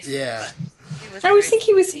life. Yeah. I was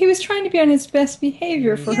thinking he was trying to be on his best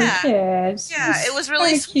behavior for her kids. Yeah, it was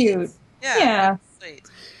really cute. Yeah. Sweet.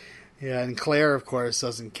 Yeah, and Claire, of course,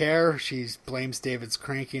 doesn't care. She blames David's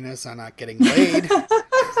crankiness on not getting laid.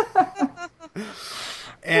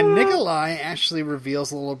 And Nikolai actually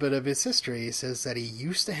reveals a little bit of his history. He says that he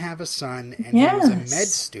used to have a son, and he was a med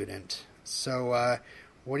student. So,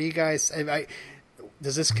 what do you guys...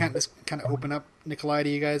 does this kind of open up Nikolai to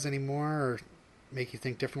you guys anymore, or make you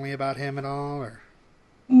think differently about him at all, or...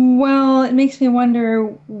 Well, it makes me wonder,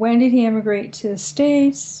 when did he emigrate to the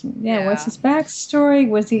States? Yeah, what's his backstory?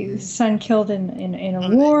 Was his son killed in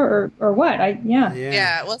a war or what?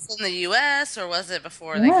 Yeah, was it in the U.S. or was it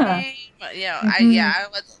before they came? I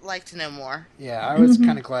would like to know more. Yeah, I was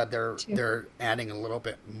kind of glad they're adding a little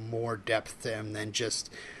bit more depth to him than just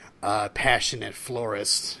a passionate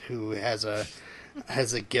florist who has a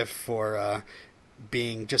gift for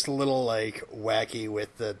being just a little like wacky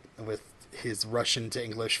with his Russian to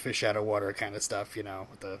English fish out of water kind of stuff,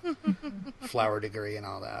 with the flower degree and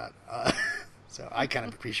all that. So I kind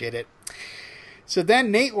of appreciate it. So then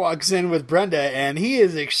Nate walks in with Brenda, and he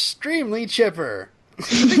is extremely chipper.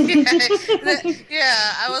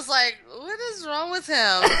 Yeah, I was like, what is wrong with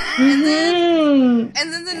him?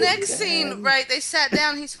 And then the next scene, right, they sat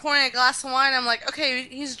down, he's pouring a glass of wine. I'm like, okay,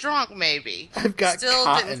 he's drunk maybe. I've got Still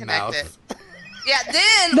cotton didn't connect mouth. it. Yeah,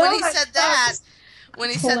 then when he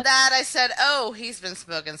said that, I said, oh, he's been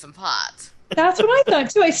smoking some pot. That's what I thought,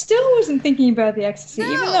 too. I still wasn't thinking about the ecstasy,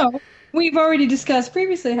 even though we've already discussed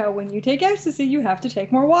previously how when you take ecstasy, you have to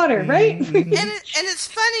take more water, right? And it's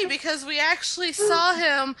funny because we actually saw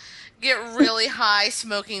him get really high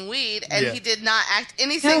smoking weed, and he did not act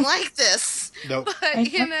anything like this. Nope. But,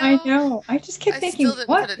 I know. I just kept thinking, still didn't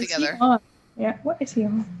what put it is together. he on? Yeah, what is he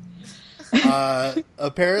on?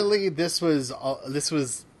 Apparently,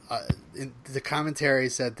 the commentary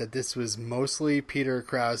said that this was mostly Peter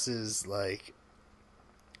Krause's like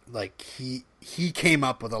he came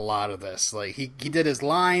up with a lot of this. Like he did his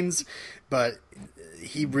lines, but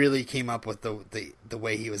he really came up with the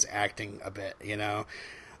way he was acting a bit.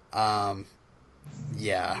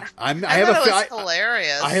 Yeah, I have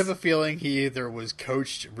hilarious. I have a feeling he either was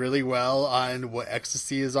coached really well on what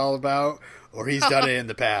ecstasy is all about, or he's done it in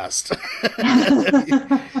the past.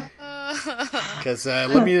 Because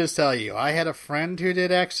let me just tell you, I had a friend who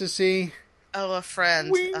did ecstasy. Oh, a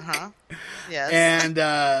friend. Wink. Yes. And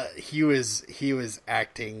he was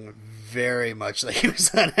acting very much like he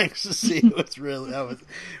was on ecstasy. That was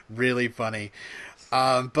really funny.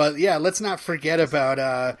 But yeah, let's not forget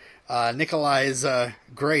about Nikolai's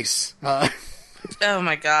Grace. Oh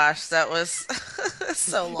my gosh, that was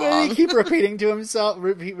so Did long. he keep repeating to himself?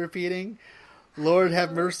 Repeating, "Lord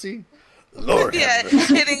have mercy." Lord have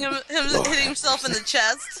mercy. Hitting himself in the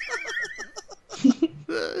chest.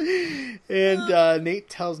 And Nate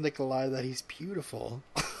tells Nikolai that he's beautiful.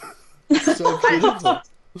 So beautiful.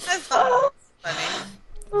 That's funny.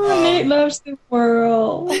 Oh, Nate loves the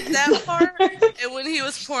world. That part, and when he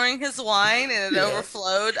was pouring his wine and it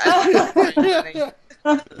overflowed, I thought that was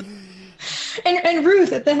funny. And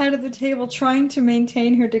Ruth at the head of the table trying to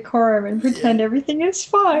maintain her decorum and pretend everything is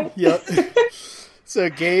fine. Yep. So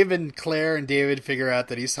Gabe and Claire and David figure out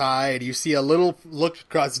that he's high, and you see a little look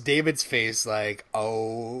across David's face like,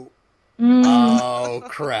 oh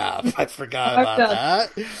crap, I forgot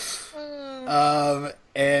about that.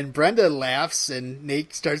 And Brenda laughs, and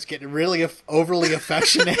Nate starts getting really overly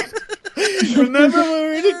affectionate. Remember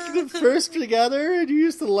when we were the first together, and you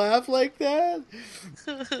used to laugh like that?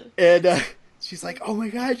 And she's like, "Oh my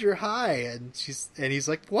God, you're high!" And he's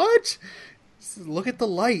like, "What?" She says, "Look at the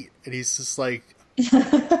light," and he's just like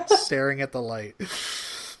staring at the light.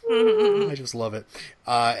 I just love it.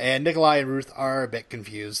 And Nikolai and Ruth are a bit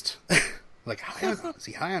confused. Like, is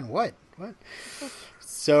he high on what? What?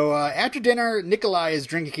 So after dinner, Nikolai is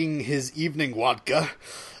drinking his evening vodka,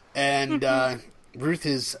 and Ruth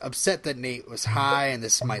is upset that Nate was high, and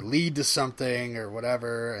this might lead to something or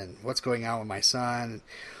whatever, and what's going on with my son.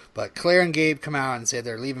 But Claire and Gabe come out and say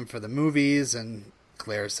they're leaving for the movies, and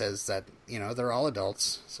Claire says that, they're all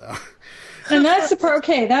adults, so... And that's the part,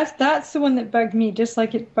 okay, that's the one that bugged me, just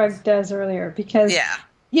like it bugged Des earlier, because... Yeah.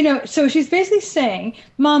 So she's basically saying,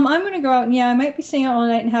 Mom, I'm going to go out, and I'm might be staying out all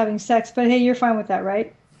night and having sex, but hey, you're fine with that,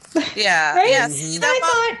 right? Yeah. Right? Yeah. Mm-hmm.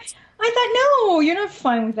 I thought, no, you're not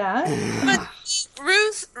fine with that. But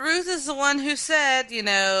Ruth is the one who said,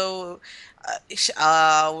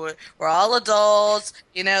 we're all adults,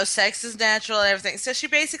 sex is natural and everything. So she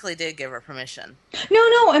basically did give her permission.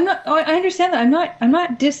 No, I'm not. I understand that. I'm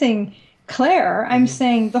not dissing Claire. I'm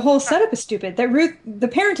saying the whole setup is stupid. That Ruth, the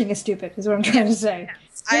parenting is stupid, is what I'm trying to say.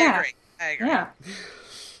 Yes, I agree. Yeah.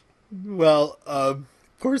 Well, of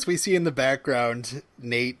course, we see in the background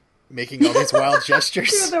Nate making all these wild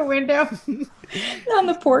gestures through the window on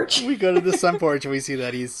the porch. We go to the sun porch and we see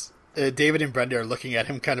that he's David and Brenda are looking at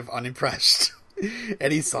him kind of unimpressed,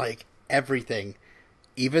 and he's like, "Everything,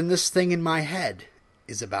 even this thing in my head,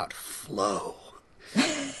 is about flow."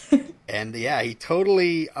 And yeah, he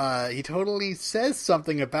totally says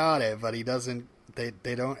something about it, but he doesn't.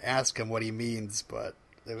 They don't ask him what he means, but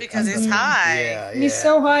because he's high. Yeah, he's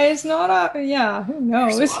so high, it's not up. Yeah, who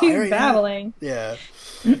knows? So he's babbling. Yeah.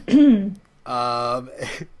 Nate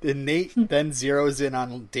then zeroes in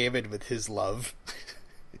on David with his love.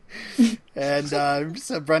 And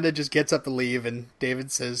so Brenda just gets up to leave, and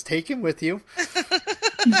David says, "Take him with you." I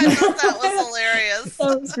thought that was hilarious.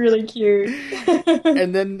 That was really cute.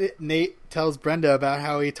 And then Nate tells Brenda about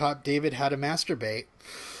how he taught David how to masturbate.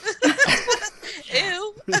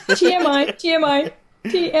 Ew.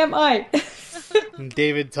 TMI. And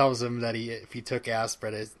David tells him that if he took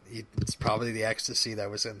aspirin, it's probably the ecstasy that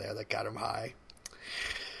was in there that got him high.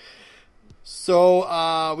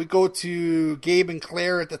 So we go to Gabe and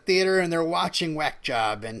Claire at the theater, and they're watching Whack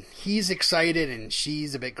Job, and he's excited, and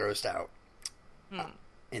she's a bit grossed out.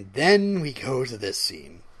 And then we go to this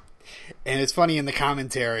scene. And it's funny, in the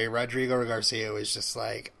commentary, Rodrigo Garcia was just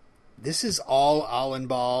like, "This is all Alan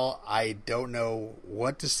Ball. I don't know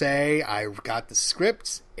what to say. I got the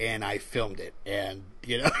script, and I filmed it." And,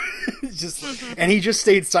 and he just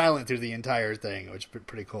stayed silent through the entire thing, which is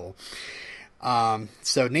pretty cool.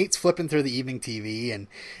 So Nate's flipping through the evening TV and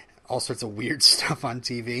all sorts of weird stuff on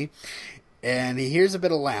TV, and he hears a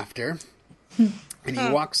bit of laughter, and he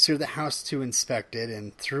walks through the house to inspect it,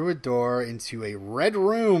 and through a door into a red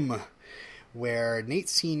room where Nate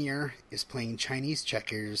Sr. is playing Chinese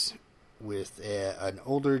checkers with an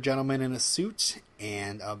older gentleman in a suit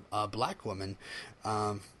and a black woman.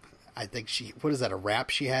 I think what is that, a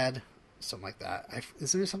rap she had? Something like that.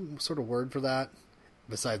 Is there some sort of word for that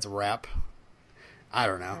besides rap? I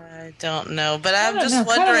don't know. I don't know, but I'm just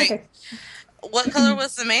wondering, what color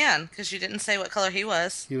was the man? Because you didn't say what color he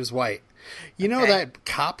was. He was white. You know that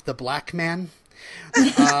cop, the black man?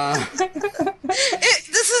 This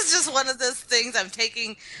is just one of those things. I'm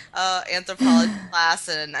taking anthropology class,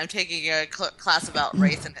 and I'm taking a class about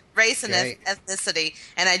race and ethnicity,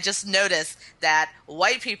 and I just noticed that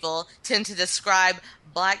white people tend to describe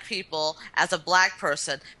black people as a black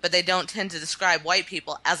person, but they don't tend to describe white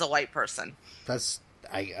people as a white person.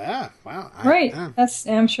 Wow. Right.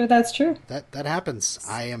 I'm sure that's true. That happens.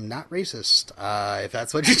 I am not racist. If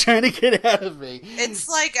that's what you're trying to get out of me. It's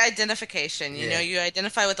like identification. You know, you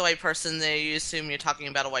identify with a white person, then you assume you're talking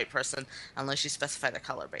about a white person, unless you specify the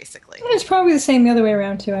color, basically. It's probably the same the other way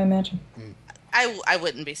around too, I imagine. I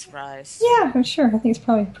wouldn't be surprised. Yeah, I'm sure. I think it's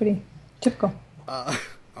probably pretty typical.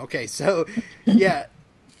 Okay, so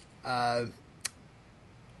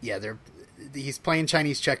he's playing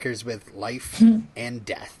Chinese checkers with life and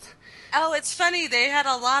death. Oh, it's funny. They had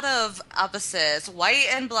a lot of opposites: white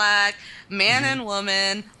and black, man and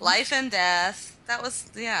woman, life and death. That was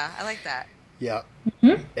I like that. Yeah.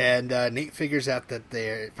 And Nate finds out that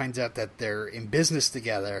they're in business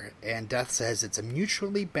together, and Death says it's a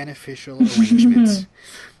mutually beneficial arrangement.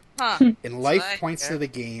 And Life points to the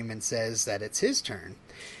game and says that it's his turn.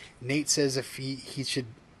 Nate says if he should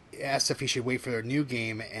wait for a new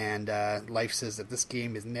game, and Life says that this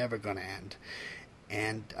game is never going to end.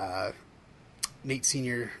 And Nate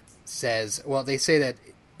Sr. says, well, they say that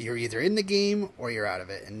you're either in the game or you're out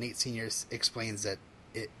of it. And Nate Sr. explains that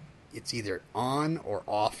it's either on or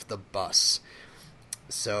off the bus.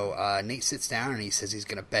 So Nate sits down and he says he's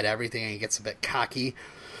going to bet everything, and he gets a bit cocky.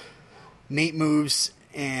 Nate moves,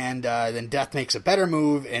 and then Death makes a better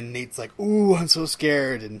move, and Nate's like, ooh, I'm so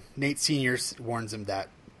scared. And Nate Sr. warns him that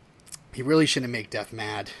he really shouldn't make Death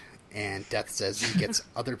mad. And Death says he gets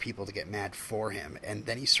other people to get mad for him. And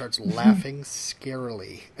then he starts laughing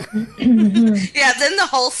scarily. Yeah, then the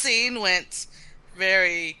whole scene went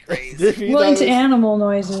very crazy. Well, into animal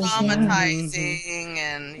noises. Traumatizing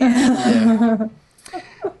and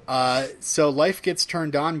so Life gets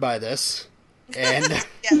turned on by this. And,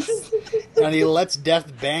 yes. And he lets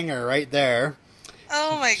Death bang her right there.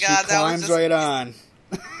 Oh my god, she climbs right on.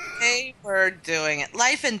 They were doing it.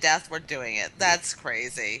 Life and Death were doing it. That's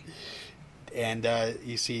crazy. And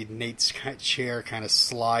you see Nate's chair kind of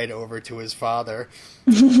slide over to his father.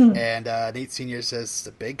 And Nate Sr. says,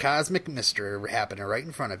 the big cosmic mystery happening right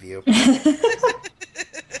in front of you.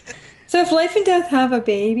 So if Life and Death have a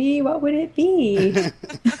baby, what would it be?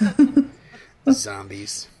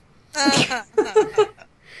 Zombies.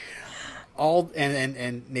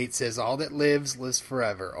 And Nate says, all that lives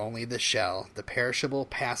forever. Only the shell. The perishable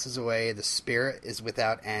passes away. The spirit is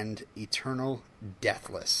without end, eternal,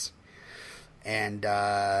 deathless. And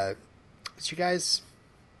you guys,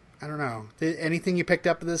 I don't know. Anything you picked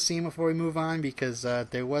up of this scene before we move on? Because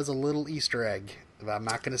there was a little Easter egg. I'm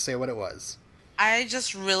not going to say what it was. I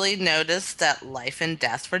just really noticed that Life and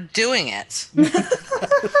Death were doing it.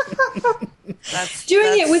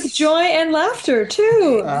 Doing it with joy and laughter,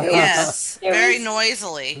 too. Yes, very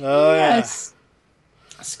noisily. Oh, yes.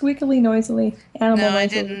 Squeakily, noisily.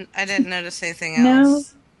 Noisily. I didn't notice anything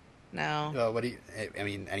else. No. What do you? I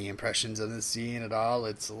mean, any impressions of this scene at all?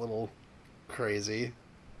 It's a little crazy.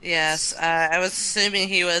 Yes, I was assuming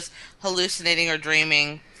he was hallucinating or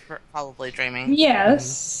dreaming. Probably dreaming.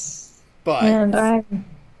 Yes. But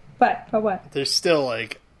what? There's still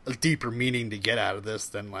like a deeper meaning to get out of this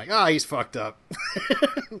than like, he's fucked up.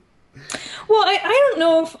 Well, I don't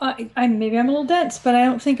know if maybe I'm a little dense, but I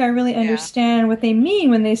don't think I really understand what they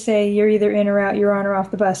mean when they say you're either in or out, you're on or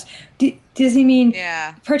off the bus. Does he mean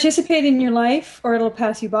participate in your life, or it'll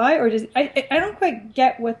pass you by, or does I don't quite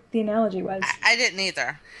get what the analogy was. I didn't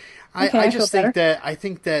either. I just think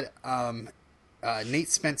that Nate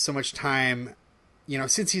spent so much time,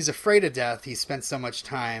 since he's afraid of death, he spent so much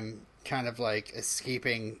time kind of like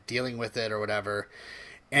escaping, dealing with it or whatever.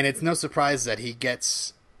 And it's no surprise that he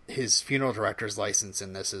gets his funeral director's license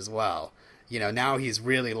in this as well. Now he's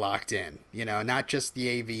really locked in, not just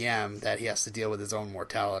the AVM that he has to deal with his own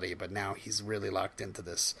mortality, but now he's really locked into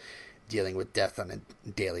this dealing with death on a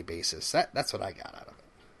daily basis. That's what I got out of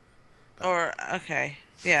it. Okay.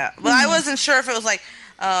 Yeah. Well, I wasn't sure if it was like,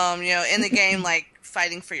 in the game, like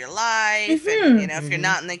fighting for your life, and if you're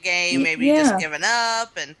not in the game, maybe just giving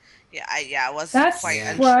up, and I wasn't quite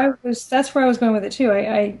unsure. That's where I was going with it too.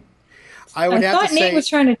 I thought Nate was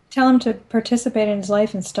trying to tell him to participate in his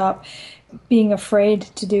life and stop being afraid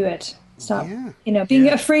to do it. Stop, being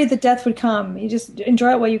afraid that death would come. You just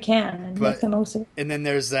enjoy it while you can and make the most of it. And then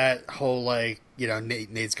there's that whole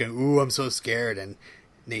Nate's going, ooh, I'm so scared, and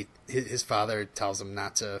Nate, his father tells him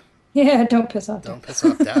not to. Yeah, don't piss off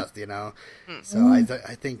death, So I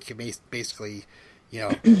think basically,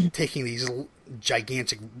 taking these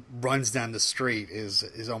gigantic runs down the street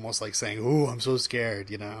is almost like saying, ooh, I'm so scared,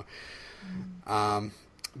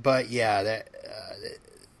 But yeah,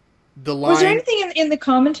 the line. Was there anything in the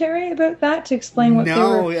commentary about that to explain what they were?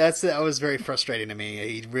 No, that was very frustrating to me.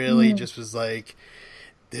 He really just was like,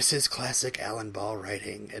 this is classic Alan Ball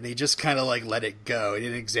writing. And he just kind of like let it go. He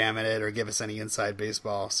didn't examine it or give us any inside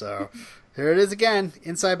baseball. So here it is again,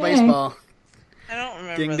 inside baseball. I don't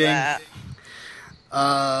remember Ding, ding. that.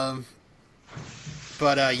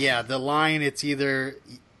 Yeah, the line it's either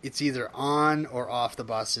on or off the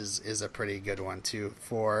bus is a pretty good one too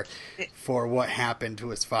for what happened to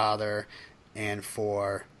his father and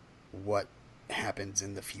for what happens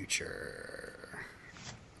in the future.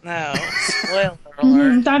 No, spoiler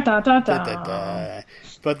alert. Da, da, da, da. Da, da, da.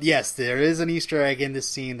 But yes, there is an Easter egg in this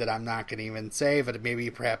scene that I'm not going to even say, but maybe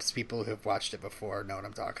perhaps people who've watched it before know what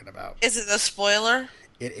I'm talking about. Is it a spoiler?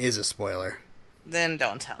 It is a spoiler. Then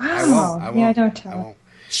don't tell Wow. us. I won't. Yeah, don't tell. I won't.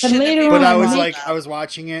 But later But on, I was when like, I was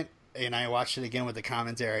watching it, and I watched it again with the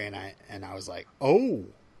commentary, and I was like, oh.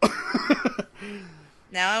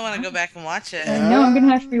 Now I want to go back and watch it. I know I'm going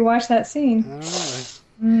to have to rewatch that scene.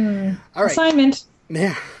 All right. Assignment.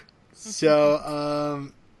 Yeah.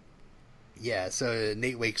 So, so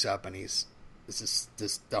Nate wakes up, and this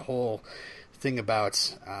the whole thing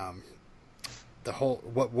about the whole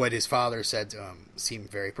what his father said to him seemed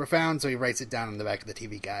very profound, so he writes it down on the back of the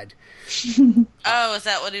TV guide. Oh, is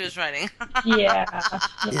that what he was writing? Yeah,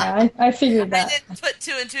 I figured that. I didn't put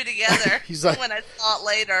two and two together He's like- when I saw it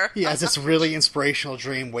later. He has this really inspirational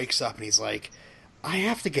dream, wakes up, and he's like, I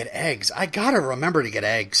have to get eggs. I gotta remember to get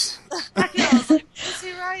eggs. I was like, what is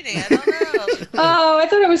he writing? I don't know. Oh, I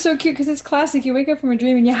thought it was so cute because it's classic. You wake up from a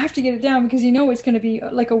dream and you have to get it down because you know it's going to be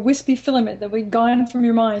like a wispy filament that will be gone from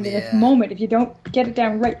your mind in a moment if you don't get it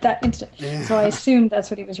down right that instant. Yeah. So I assumed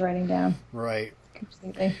that's what he was writing down. Right.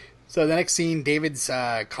 Completely. So the next scene, David's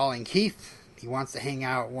calling Keith. He wants to hang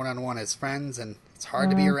out one-on-one as friends, and it's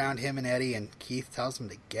hard to be around him and Eddie, and Keith tells him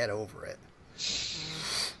to get over it.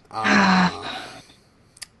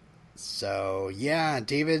 So, yeah,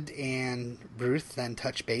 David and Ruth then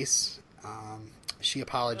touch base. She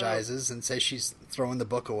apologizes and says she's throwing the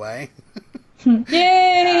book away.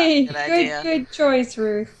 Yay! Good idea. Good choice,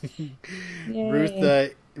 Ruth.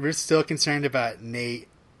 Yay. Ruth's still concerned about Nate,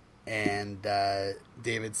 and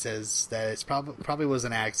David says that it's probably was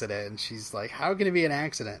an accident, and she's like, how can it be an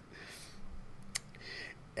accident?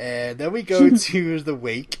 And then we go to the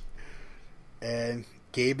wake, and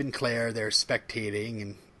Gabe and Claire, they're spectating,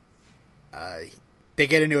 and they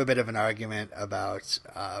get into a bit of an argument about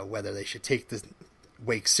whether they should take the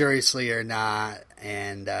wake seriously or not,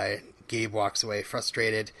 and Gabe walks away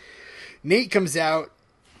frustrated. Nate comes out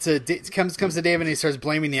comes to David, and he starts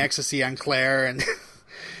blaming the ecstasy on Claire, and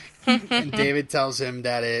and David tells him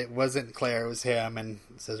that it wasn't Claire, it was him, and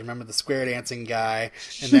says, remember the square dancing guy?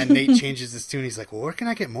 And then Nate changes his tune. He's like, well, where can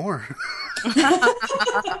I get more?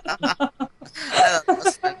 That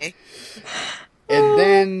was funny. And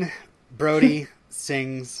then Brody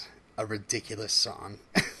sings a ridiculous song.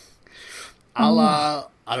 A la,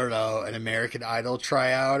 I don't know, an American Idol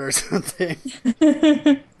tryout or something.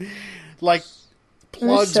 Like,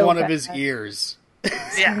 plugs so one of bad. his ears.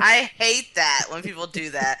 Yeah, I hate that when people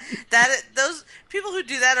do that. Those people who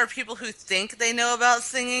do that are people who think they know about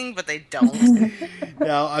singing, but they don't.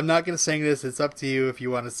 Now, I'm not going to sing this. It's up to you if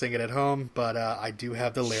you want to sing it at home, but I do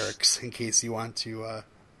have the lyrics in case you want to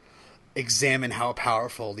examine how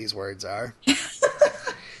powerful these words are.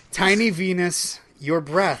 Tiny Venus, your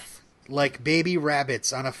breath, like baby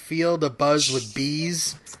rabbits on a field abuzz with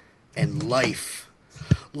bees and life.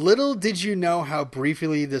 Little did you know how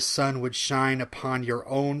briefly the sun would shine upon your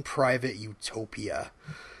own private utopia.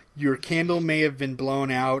 Your candle may have been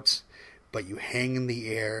blown out, but you hang in the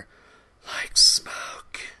air like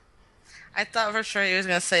smoke. I thought for sure he was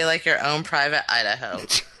going to say, like, your own private Idaho.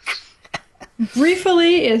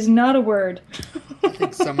 Briefly is not a word. I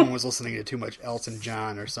think someone was listening to too much Elton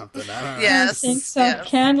John or something. I don't know. Yes. I think so. Yes.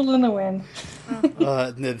 Candle in the wind.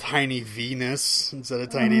 The Tiny Venus instead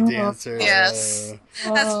of Tiny Dancer. Yes.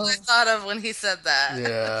 That's what I thought of when he said that.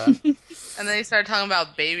 Yeah. And then he started talking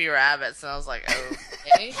about baby rabbits, and I was like,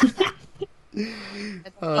 okay.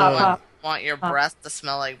 I want your breath to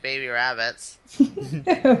smell like baby rabbits.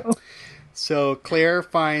 So Claire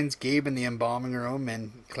finds Gabe in the embalming room,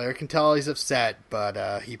 and Claire can tell he's upset,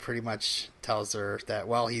 but he pretty much tells her that,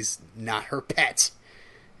 well, he's not her pet.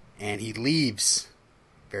 And he leaves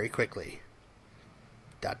very quickly. ...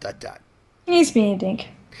 He's being a dink.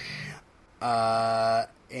 And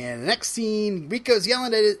the next scene, Rico's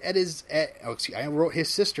yelling at I wrote his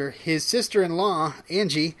sister-in-law,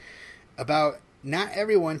 Angie, about not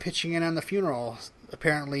everyone pitching in on the funeral.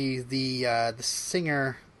 Apparently, the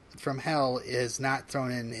singer from hell is not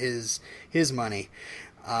thrown in his money.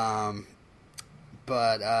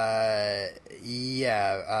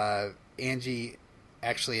 Angie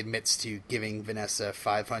actually admits to giving Vanessa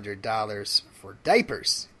 $500 for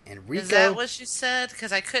diapers. And Rico... Is that what she said?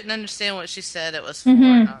 Because I couldn't understand what she said it was for.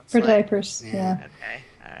 And I was For like, diapers, yeah. Okay,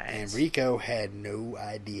 all right. And Rico had no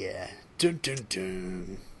idea. Dun, dun,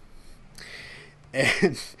 dun.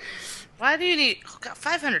 And Why do you need... Oh, God,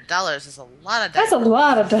 $500 is a lot of diapers. That's a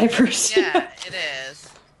lot of diapers. Yeah, it is.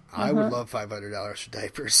 I would love $500 for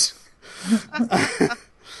diapers.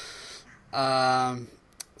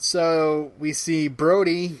 So we see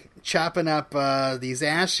Brody chopping up these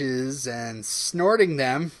ashes and snorting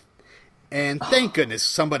them. And thank goodness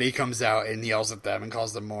somebody comes out and yells at them and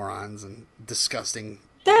calls them morons and disgusting.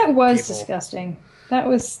 That was people. disgusting. That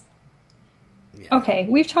was... Yeah. Okay,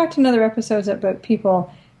 we've talked in other episodes about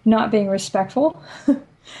people not being respectful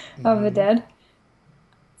of the dead.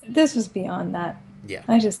 This was beyond that. Yeah.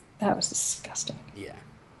 That was disgusting. Yeah.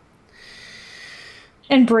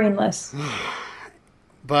 And brainless.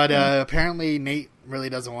 But apparently Nate really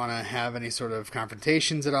doesn't want to have any sort of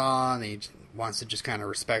confrontations at all, and he wants to just kind of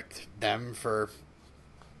respect them for,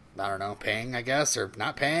 I don't know, paying, I guess, or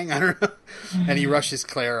not paying, I don't know. And he rushes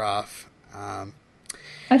Claire off.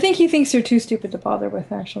 I think he thinks they're too stupid to bother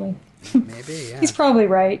with, actually. Maybe, yeah. He's probably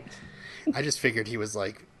right. I just figured he was,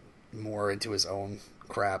 like, more into his own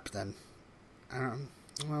crap than, I don't know.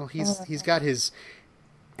 Well, he's got his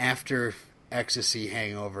after ecstasy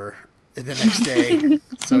hangover the next day,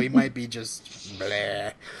 so he might be just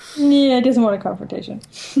bleh. Yeah, he doesn't want a confrontation.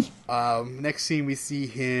 Next scene, we see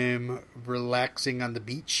him relaxing on the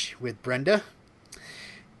beach with Brenda,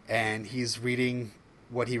 and he's reading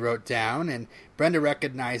what he wrote down, and Brenda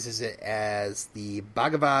recognizes it as the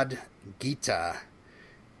Bhagavad Gita,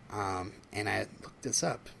 and I looked this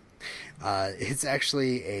up. It's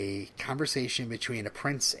actually a conversation between a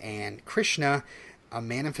prince and Krishna, a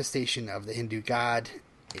manifestation of the Hindu god.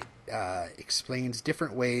 It explains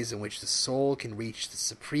different ways in which the soul can reach the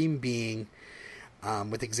supreme being,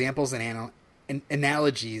 with examples and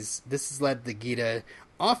analogies. This has led the Gita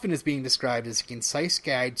often as being described as a concise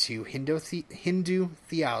guide to Hindu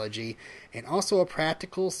theology and also a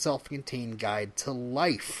practical, self-contained guide to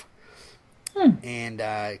life. And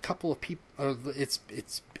a couple of people, it's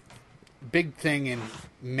big thing in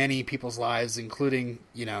many people's lives, including,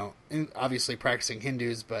 obviously practicing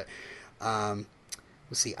Hindus, but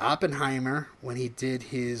let's see, Oppenheimer, when he did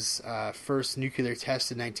his first nuclear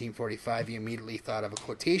test in 1945, he immediately thought of a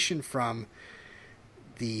quotation from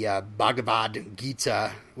the Bhagavad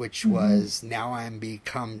Gita, which was, "Now I am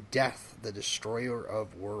become death, the destroyer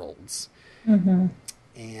of worlds."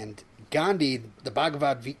 And Gandhi, the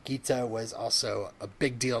Bhagavad Gita was also a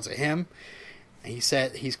big deal to him. And he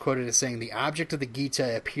said, he's quoted as saying, "The object of the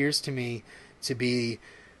Gita appears to me to be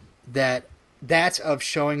that of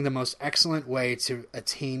showing the most excellent way to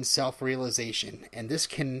attain self-realization, and this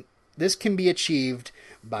can be achieved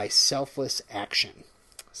by selfless action."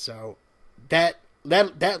 So that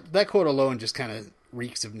quote alone just kind of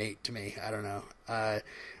reeks of Nate to me. I don't know. I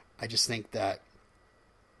just think that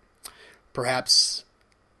perhaps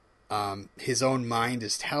his own mind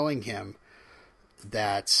is telling him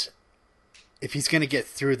that if he's going to get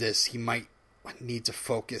through this, he might need to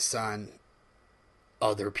focus on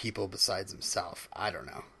other people besides himself. I don't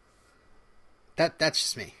know. That's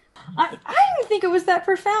just me. I didn't think it was that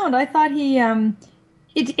profound. I thought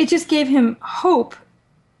it just gave him hope,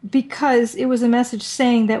 because it was a message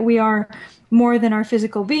saying that we are more than our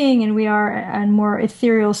physical being, and we are a more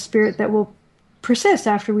ethereal spirit that will persist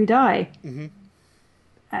after we die.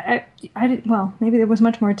 I didn't, well, maybe there was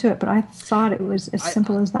much more to it, but I thought it was as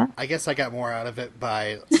simple as that. I guess I got more out of it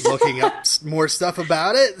by looking up more stuff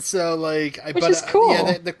about it. So, like, Which is cool.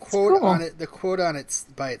 Yeah, the quote cool. on it, the quote on it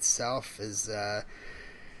by itself is, that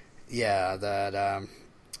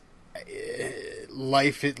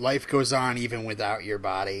life goes on even without your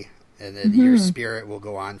body, and that your spirit will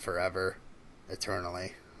go on forever,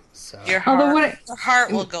 eternally. So Your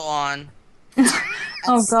heart will go on.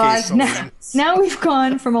 Oh God! Now we've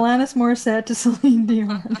gone from Alanis Morissette to Celine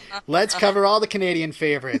Dion. Let's cover all the Canadian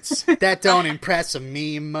favorites. That don't impress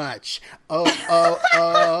me much.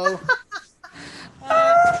 Oh.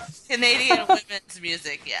 Canadian women's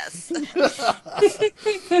music, yes.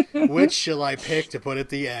 Which shall I pick to put at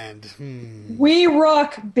the end? We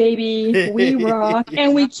rock, baby. We rock,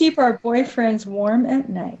 and we keep our boyfriends warm at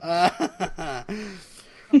night.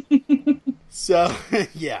 So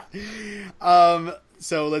yeah.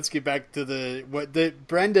 So let's get back to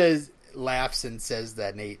Brenda laughs and says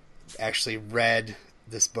that Nate actually read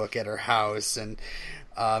this book at her house, and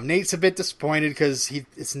Nate's a bit disappointed because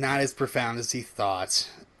it's not as profound as he thought.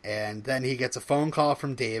 And then he gets a phone call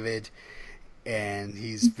from David, and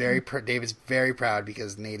he's David's very proud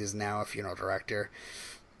because Nate is now a funeral director.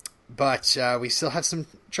 But we still have some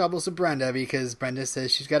troubles with Brenda because Brenda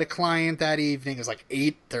says she's got a client that evening. It was like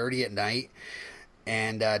 8:30 at night.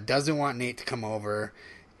 And doesn't want Nate to come over.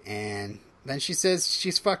 And then she says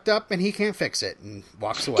she's fucked up and he can't fix it and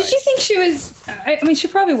walks away. Did you think she was... I mean, she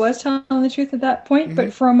probably was telling the truth at that point,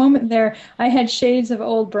 but for a moment there, I had shades of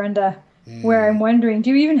old Brenda where I'm wondering,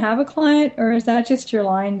 do you even have a client, or is that just your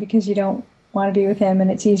line because you don't want to be with him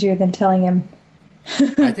and it's easier than telling him?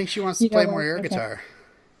 I think she wants to play more air guitar.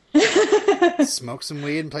 Smoke some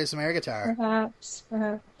weed and play some air guitar. Perhaps.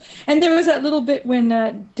 And there was that little bit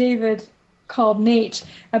when David called Nate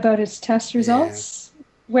about his test results,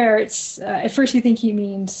 where it's at first you think he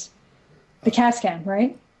means the CAT scan,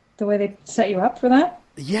 right? The way they set you up for that.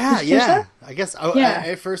 Yeah. I guess.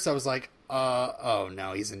 At first I was like, oh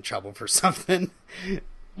no, he's in trouble for something.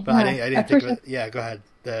 But I didn't think of it. Yeah, go ahead.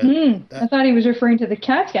 I thought he was referring to the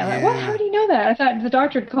CAT scan. Like, what? How do you know that? I thought the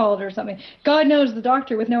doctor had called or something. God knows the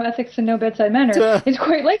doctor with no ethics and no bedside manner is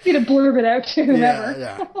quite likely to blurb it out to whomever.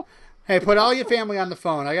 Yeah. Hey, put all your family on the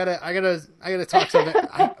phone. I gotta talk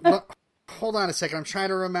to them. Hold on a second. I'm trying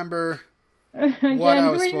to remember what I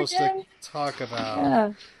was supposed to talk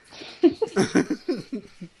about.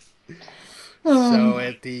 So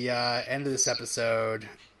at the end of this episode,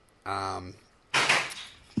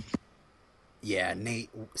 Nate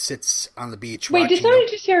sits on the beach. Wait, did somebody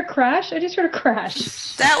just hear a crash? I just heard a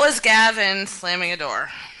crash. That was Gavin slamming a door.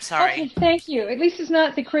 Sorry. Okay, thank you. At least it's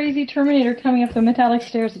not the crazy Terminator coming up the metallic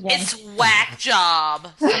stairs again. It's Whack Job.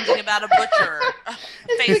 Something about a butcher.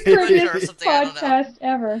 Face butcher or something. Podcast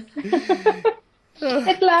ever.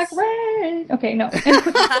 It's like rain. Okay, no.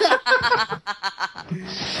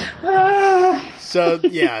 So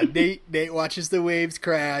Nate watches the waves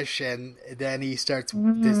crash, and then he starts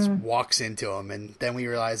walks into him, and then we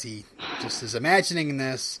realize he just is imagining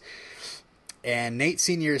this. And Nate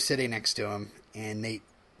Sr. is sitting next to him, and Nate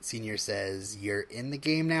Sr. says, "You're in the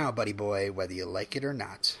game now, buddy boy, whether you like it or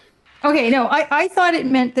not." Okay, no, I thought it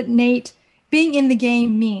meant that Nate being in the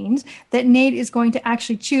game means that Nate is going to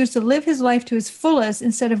actually choose to live his life to his fullest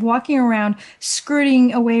instead of walking around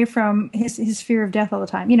skirting away from his fear of death all the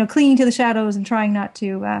time. You know, clinging to the shadows and trying not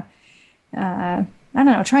to,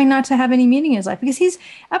 trying not to have any meaning in his life. Because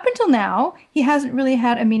up until now, he hasn't really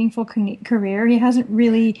had a meaningful career. He hasn't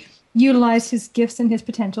really utilized his gifts and his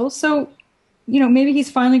potential. So, you know, maybe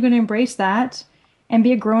he's finally going to embrace that and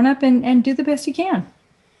be a grown-up and do the best he can.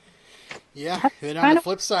 Yeah, and on the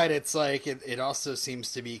flip side, it's like it also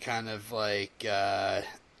seems to be kind of like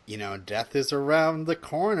death is around the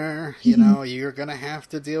corner. You know, you're gonna have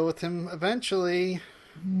to deal with him eventually.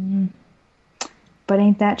 But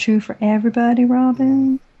ain't that true for everybody,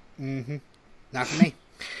 Robin? Mm-hmm. Not for me.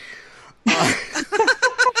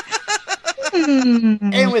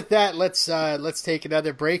 And with that, let's take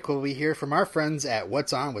another break while we hear from our friends at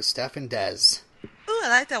What's On with Steph and Des. Ooh, I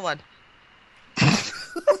like that one.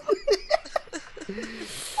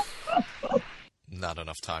 Not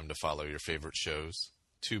enough time to follow your favorite shows?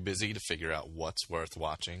 Too busy to figure out what's worth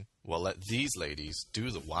watching? Well, let these ladies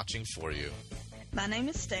do the watching for you. My name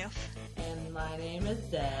is Steph. And my name is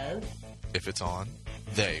Des. If it's on,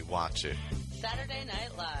 they watch it. Saturday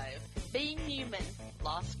Night Live. Being Human.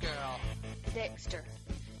 Lost Girl. Dexter.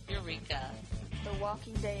 Eureka. The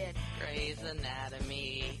Walking Dead. Grey's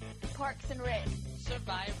Anatomy. Parks and Rec.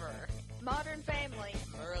 Survivor. Modern Family.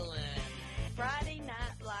 Merlin. Friday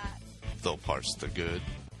Night Lights. They'll parse the good.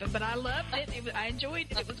 But I loved it. I enjoyed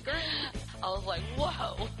it. It was great. I was like,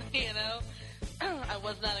 whoa, you know? I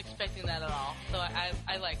was not expecting that at all. So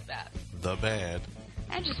I like that. The bad.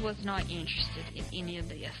 I just was not interested in any of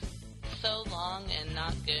this. So long and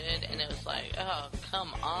not good, and it was like, oh,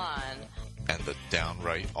 come on. And the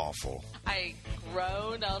downright awful. I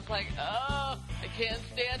groaned. I was like, oh, I can't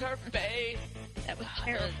stand her face. That was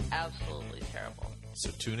terrible. It was absolutely terrible. So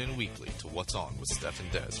tune in weekly to What's On with Steph and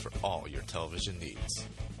Des for all your television needs.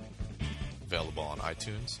 Available on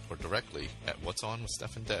iTunes or directly at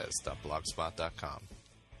whatsonwithstephanddes.blogspot.com.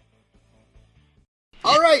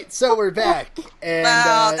 All right, so we're back. And,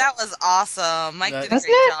 wow, that was awesome. Mike did a great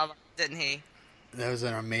job, didn't he? That was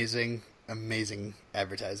an amazing, amazing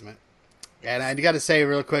advertisement. And I got to say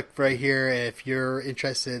real quick right here, if you're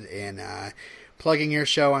interested in plugging your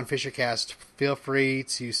show on FisherCast, feel free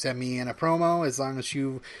to send me in a promo as long as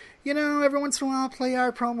you every once in a while play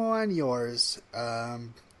our promo on yours.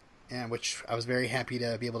 And which I was very happy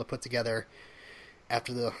to be able to put together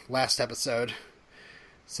after the last episode.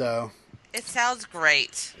 So it sounds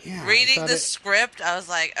great. Yeah, reading the script, I was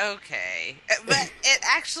like, okay, but it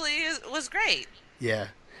actually was great. Yeah.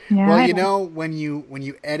 Well, when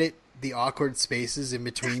you edit the awkward spaces in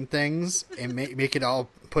between things and make it all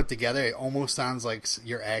put together, it almost sounds like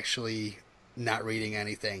you're actually not reading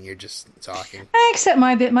anything. You're just talking. Except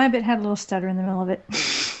my bit. My bit had a little stutter in the middle of it.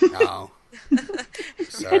 Oh.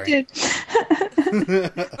 Sorry. It did.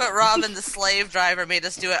 But Robin, the slave driver, made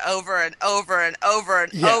us do it over and over and over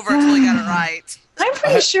and over until we got it right. I'm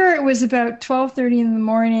pretty sure it was about 12:30 in the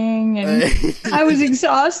morning, and I was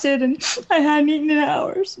exhausted, and I hadn't eaten in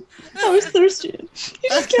hours. I was thirsty. You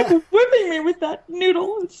just kept whipping me with that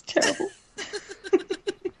noodle. It's terrible.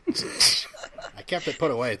 I kept it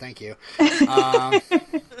put away. Thank you.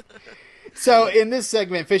 So in this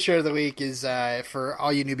segment, Fisher of the Week is for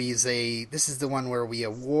all you newbies. This is the one where we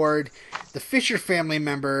award the Fisher family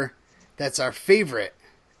member that's our favorite,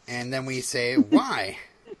 and then we say why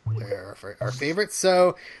they're our favorite.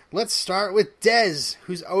 So let's start with Des,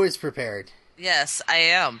 who's always prepared. Yes, I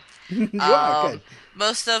am. You are good.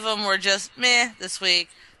 Most of them were just meh this week.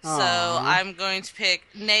 Aww. So I'm going to pick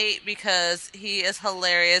Nate because he is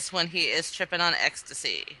hilarious when he is tripping on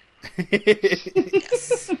ecstasy.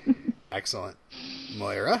 Yes. Excellent.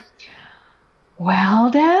 Moira? Well,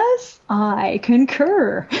 Des, I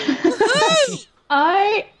concur.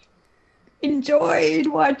 I enjoyed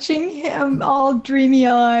watching him all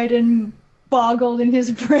dreamy-eyed and boggled in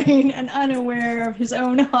his brain and unaware of his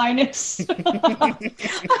own highness.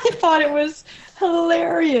 I thought it was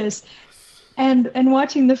hilarious. And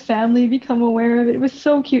watching the family become aware of it was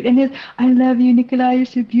so cute. And his, I love you, Nikolai, you're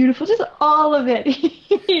so beautiful. Just all of it.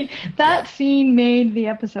 That scene made the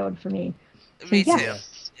episode for me. Me too.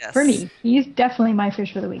 Yes, yes. For me. He's definitely my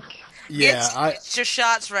fish for the week. Yeah, Get your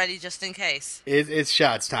shots ready just in case. It's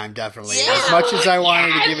shots time, definitely. Yeah. As much as I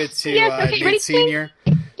wanted to give it to okay, Nate Sr.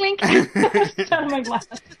 Clink. Out of my glass.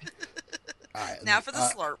 Now for the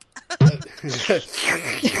slurp.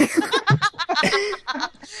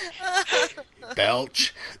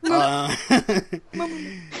 Belch.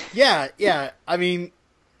 Yeah. I mean,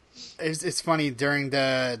 it's funny during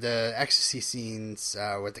the ecstasy scenes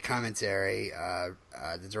with the commentary.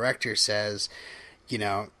 The director says, you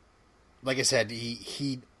know, like I said,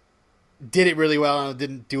 he did it really well and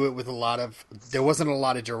didn't do it with there wasn't a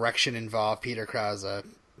lot of direction involved. Peter Krause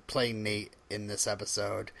playing Nate in this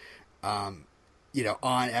episode, you know,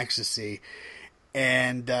 on ecstasy,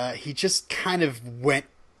 and he just kind of went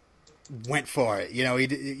for it. You know,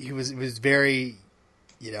 he was very,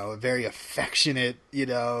 you know, a very affectionate, you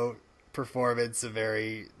know, performance.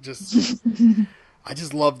 I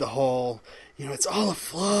just love the whole, you know, it's all a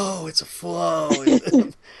flow. It's a flow.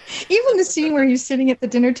 Even the scene where he's sitting at the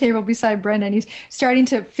dinner table beside Brendan, he's starting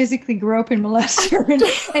to physically grope and molest her, and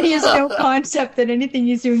he has no concept that anything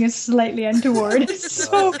he's doing is slightly untoward.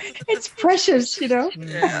 It's precious, you know?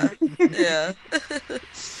 Yeah.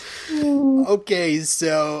 Okay,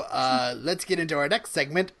 so let's get into our next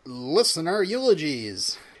segment, listener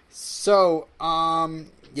eulogies. So,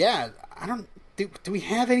 yeah, do we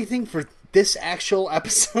have anything for this actual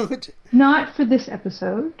episode? Not for this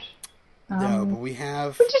episode. No, but we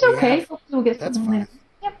have... Which is okay. We'll get that's something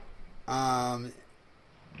fine. later. Yep.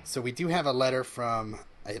 So we do have a letter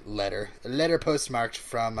postmarked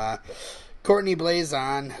from Courtney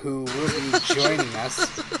Blazon, who will be joining us.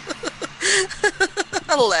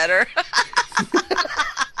 A letter.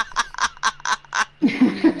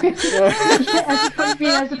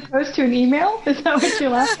 As opposed to an email? Is that what you're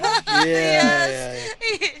laughing at? Yeah.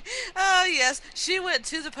 Oh, yes. She went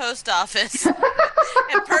to the post office and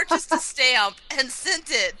purchased a stamp and sent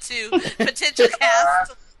it to Potential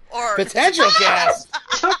Cast. Or Potential Cast?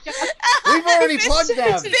 We've already plugged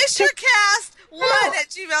them.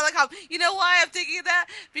 FisherCast1@gmail.com. You know why I'm thinking of that?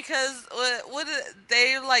 Because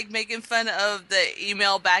they like making fun of the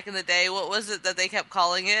email back in the day. What was it that they kept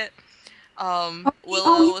calling it?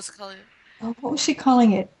 Willow was calling it. Oh, what was she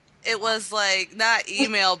calling it? It was like not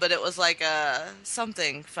email, but it was like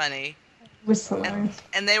something funny.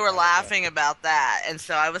 And they were laughing about that, and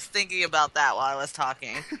so I was thinking about that while I was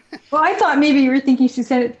talking. Well, I thought maybe you were thinking she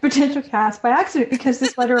sent it to Potential Cast by accident because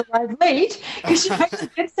this letter arrived late, because she actually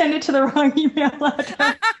did send it to the wrong email address.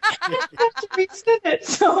 I have to resend it,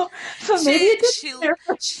 so maybe it did.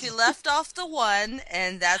 She left off the one,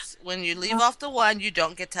 and that's when you leave off the one, you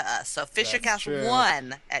don't get to us. So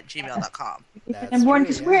FisherCast1@gmail.com. And one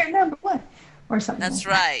because we're at number one, or something. That's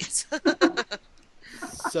like right.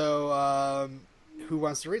 So, who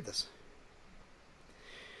wants to read this?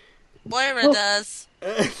 Moira does.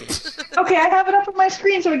 Okay, I have it up on my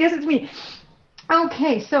screen, so I guess it's me.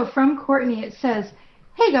 Okay, so from Courtney it says,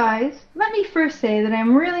 "Hey guys, let me first say that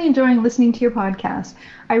I'm really enjoying listening to your podcast.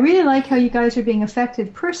 I really like how you guys are being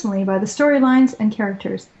affected personally by the storylines and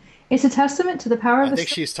characters. It's a testament to the power of the... I think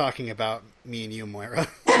she's talking about me and you, Moira.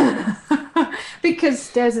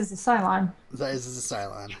 Because Des is a Cylon. This is a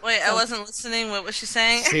Cylon. Wait, I wasn't listening. What was she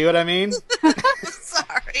saying? See what I mean?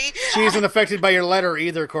 Sorry. She isn't affected by your letter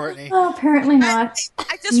either, Courtney. Oh, apparently not.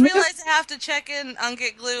 I just realized I have to check in on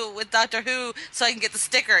Get Glue with Doctor Who so I can get the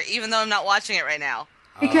sticker, even though I'm not watching it right now.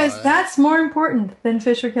 Because that's more important than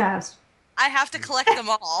Fisher Cast. I have to collect them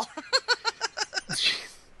all.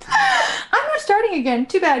 I'm not starting again.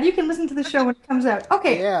 Too bad. You can listen to the show when it comes out.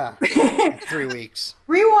 Okay. Yeah. 3 weeks.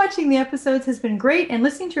 Rewatching the episodes has been great, and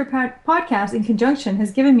listening to your podcast in conjunction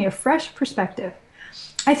has given me a fresh perspective.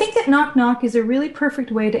 I think that Knock Knock is a really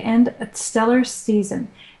perfect way to end a stellar season.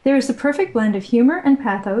 There is a perfect blend of humor and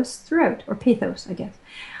pathos throughout, or pathos, I guess.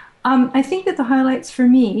 I think that the highlights for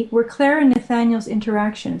me were Claire and Nathaniel's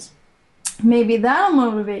interactions. Maybe that'll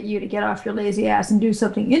motivate you to get off your lazy ass and do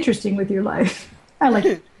something interesting with your life. I like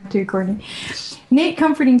it too, Courtney. Nate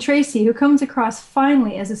comforting Tracy, who comes across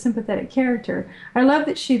finally as a sympathetic character. I love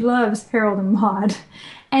that she loves Harold and Maude.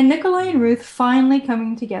 And Nikolai and Ruth finally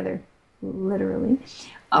coming together. Literally.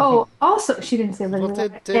 Oh, also, she didn't say literally.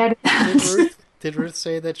 Well, did Ruth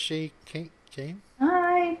say that she came?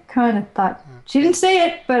 I kind of thought. She didn't say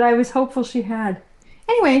it, but I was hopeful she had.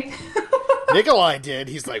 Anyway. Nikolai did.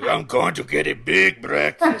 He's like, I'm going to get a big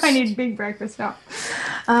breakfast. I need big breakfast now.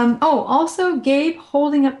 Also, Gabe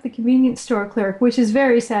holding up the convenience store clerk, which is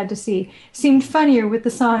very sad to see, seemed funnier with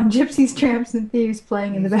the song Gypsies, Tramps, and Thieves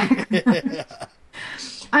playing in the background.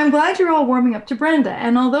 I'm glad you're all warming up to Brenda,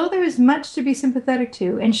 and although there is much to be sympathetic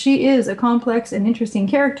to, and she is a complex and interesting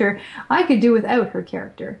character, I could do without her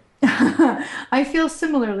character. I feel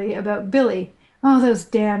similarly about Billy. Oh, those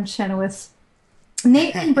damn Chenoweths.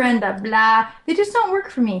 Nate and Brenda, blah, they just don't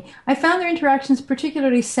work for me. I found their interactions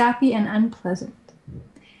particularly sappy and unpleasant.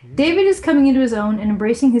 David is coming into his own and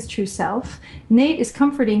embracing his true self. Nate is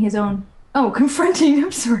confronting his own mortality.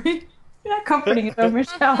 I'm starting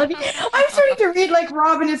to read like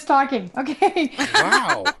Robin is talking. Okay.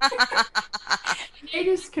 Wow. Nate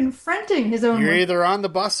is confronting his own. You're either on the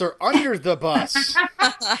bus or under the bus.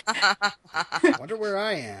 Wonder where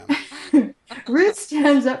I am. Ruth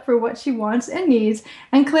stands up for what she wants and needs,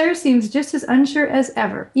 and Claire seems just as unsure as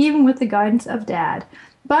ever, even with the guidance of Dad.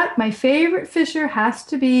 But my favorite Fisher has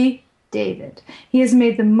to be David. He has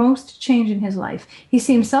made the most change in his life. He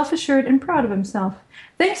seems self-assured and proud of himself.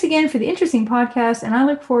 Thanks again for the interesting podcast, and I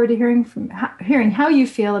look forward to hearing how you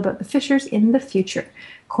feel about the Fishers in the future.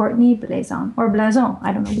 Courtney Blazon, or Blazon,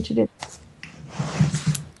 I don't know which it is.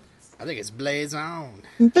 I think it's Blazon.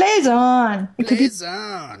 Blazon.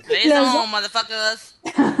 Blazon. Blazon, motherfuckers.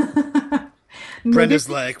 Brenda's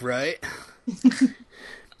like, right?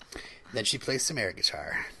 Then she plays some air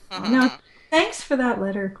guitar. No, thanks for that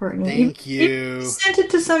letter, Courtney. Thank you. You sent it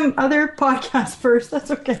to some other podcast first. That's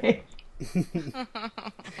okay.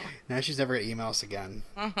 Now she's never going to email us again.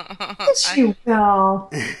 Yes, you will.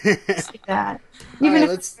 Say that. Even if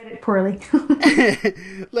I read it poorly.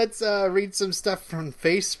 Let's read some stuff from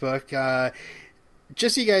Facebook.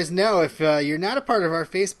 Just so you guys know, if you're not a part of our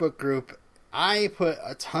Facebook group, I put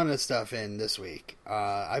a ton of stuff in this week.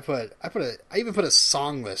 I even put a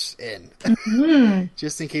song list in,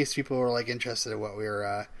 just in case people were like interested in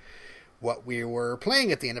what we were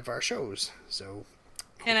playing at the end of our shows. So,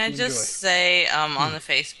 can I just say on the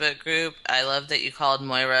Facebook group, I love that you called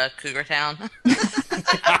Moira Cougar Town.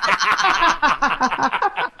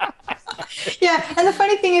 Yeah, and the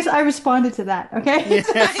funny thing is, I responded to that. Okay, yeah.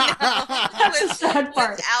 That's the sad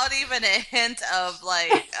part. Without even a hint of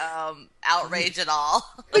like outrage at all.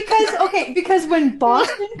 Because when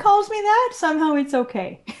Boston calls me that, somehow it's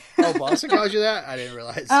okay. Oh, Boston calls you that? I didn't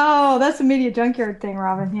realize. Oh, that's a media junkyard thing,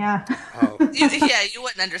 Robin. Yeah. Oh. You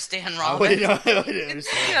wouldn't understand, Robin. I wouldn't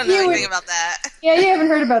understand. You don't know anything about that. Yeah, you haven't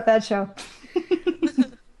heard about that show.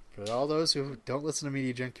 For all those who don't listen to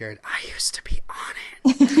Media Junkyard, I used to be on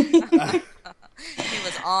it. He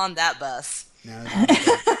was on that bus. No,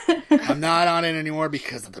 I'm not on it anymore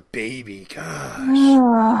because of the baby.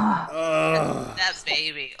 Gosh. That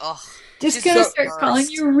baby. Oh. Just gonna start calling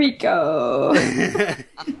you Rico.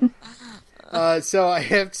 So I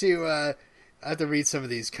have to read some of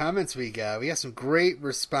these comments we got. We got some great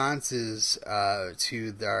responses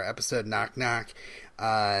to our episode Knock Knock.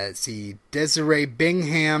 Let's see, Desiree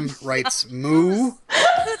Bingham writes moo.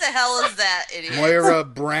 Who the hell is that idiot? Moira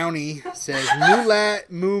Brownie says moolat,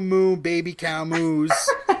 moo moo, baby cow moos.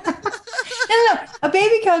 No. A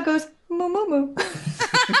baby cow goes moo moo moo.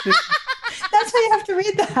 That's how you have to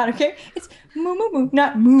read that, okay? It's moo moo moo,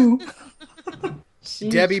 not moo.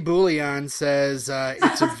 Debbie Bouillon says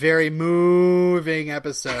it's a very moving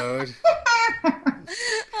episode.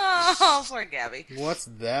 Oh, poor Gabby. What's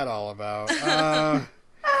that all about?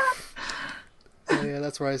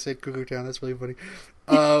 that's why I said Cuckoo Town. That's really funny.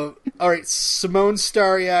 All right, Simone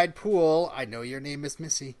Starry-Eyed Pool. I know your name is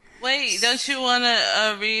Missy. Wait, don't you want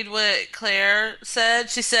to read what Claire said?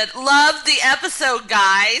 She said, "Love the episode,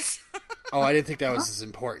 guys." Oh, I didn't think that was as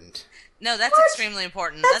important. No, that's extremely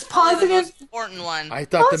important. That's probably the positive. most important one. I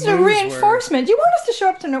thought Positive the moves reinforcement. Do you want us to show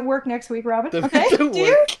up to work next week, Robin? Okay? The Do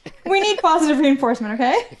you? We need positive reinforcement,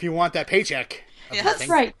 okay? If you want that paycheck. Yes. That's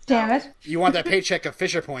right, damn it. You want that paycheck of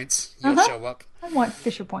Fisher points, you'll show up. I want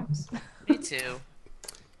Fisher points. Me too.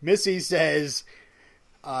 Missy says,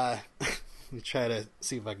 let me try to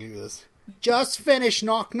see if I can do this. Just finish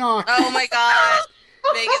knock knock. Oh my god.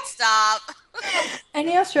 Make it stop.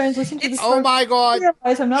 Any Australians listening to this? Oh my god.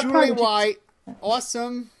 Realize I'm not Julie proud of you. White.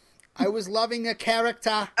 Awesome. I was loving a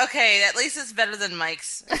character. Okay, at least it's better than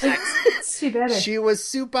Mike's. She better. She was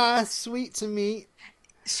super sweet to me.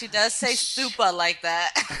 She does say super like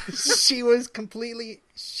that. She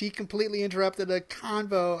completely interrupted a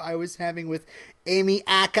convo I was having with Amy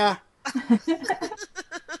Acker.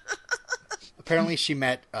 Apparently she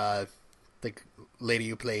met the lady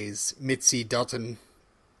who plays Mitzi Dalton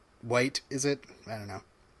White, is it? I don't know.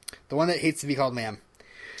 The one that hates to be called ma'am.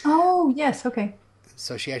 Oh, yes, okay.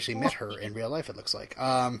 So she actually met her in real life, it looks like.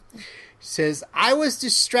 Says, I was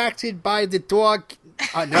distracted by the dog.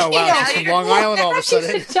 No, wow, she's from Long Island all of a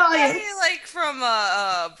sudden. You're like from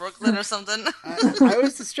Brooklyn or something. I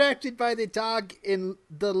was distracted by the dog in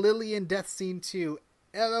the Lillian death scene too.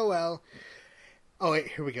 LOL. Oh, wait,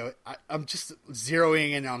 here we go. I'm just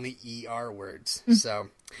zeroing in on the ER words. So,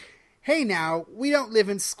 hey now, we don't live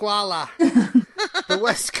in squalor. The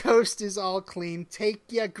West Coast is all clean. Take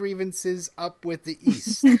your grievances up with the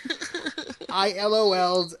East. I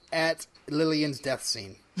LOL'd at Lillian's death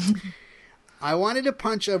scene. I wanted to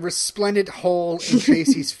punch a resplendent hole in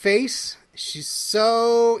Tracy's face. She's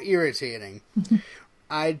so irritating.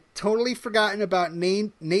 I'd totally forgotten about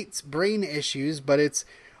Nate's brain issues, but it's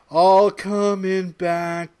all coming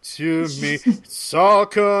back to me. It's all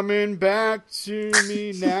coming back to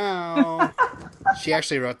me now. She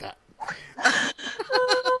actually wrote that.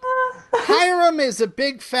 Hiram is a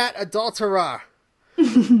big fat adulterer.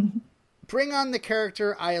 Bring on the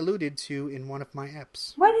character I alluded to in one of my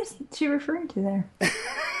eps. What is she referring to there?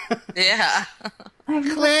 Yeah.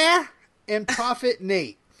 Claire and Prophet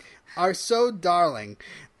Nate are so darling.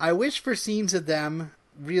 I wish for scenes of them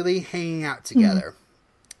really hanging out together.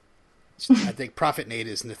 I think Prophet Nate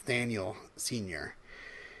is Nathaniel Sr.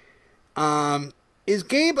 Is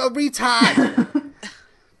Gabe a retard?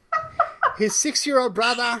 His 6-year-old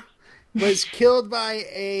brother was killed by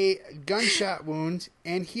a gunshot wound,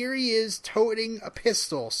 and here he is toting a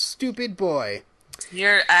pistol. Stupid boy.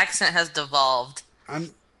 Your accent has devolved.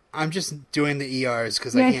 I'm just doing the ERs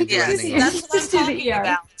because I can't do anything else. That's what I'm talking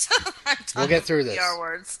about. We'll get through this. ER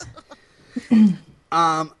words.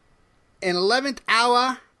 An 11th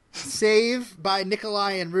hour save by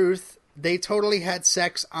Nikolai and Ruth. They totally had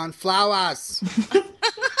sex on flowers. Why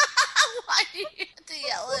do you have to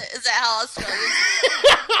yell it? Is that how Australians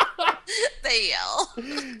they yell?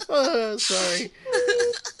 Oh, sorry.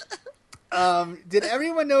 Did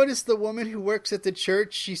everyone notice the woman who works at the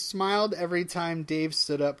church? She smiled every time Dave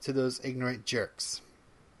stood up to those ignorant jerks.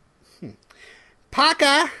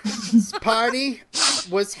 Paca's party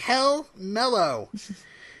was hell mellow.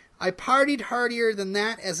 I partied hardier than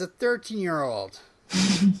that as a 13-year-old.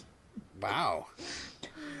 Wow.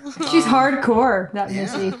 She's hardcore, that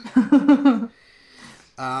Missy.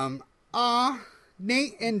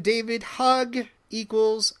 Nate and David hug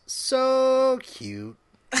equals so cute.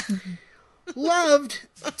 Loved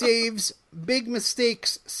Dave's big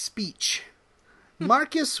mistakes speech.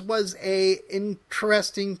 Marcus was a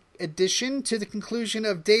interesting addition to the conclusion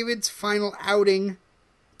of David's final outing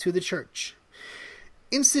to the church.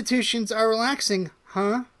 Institutions are relaxing,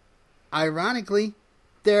 huh? Ironically,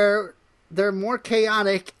 they're more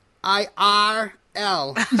chaotic. IRL.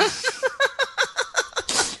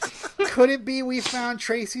 Could it be we found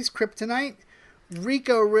Tracy's kryptonite?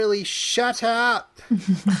 Rico really shut up.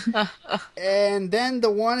 And then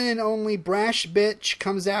the one and only brash bitch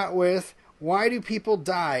comes out with, why do people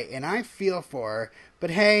die? And I feel for her. But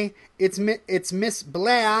hey, it's Miss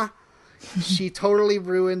Blair. She totally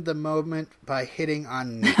ruined the moment by hitting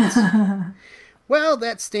on Nate. Well,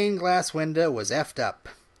 that stained glass window was effed up.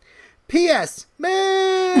 P.S.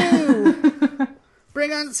 Moo!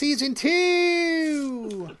 Bring on season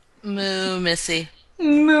 2! Moo, Missy.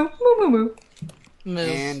 Moo, moo, moo, moo. Moo.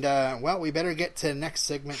 And, well, we better get to the next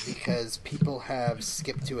segment because people have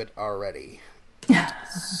skipped to it already.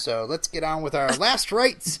 So let's get on with our last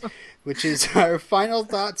rites, which is our final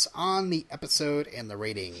thoughts on the episode and the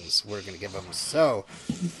ratings we're going to give them. So,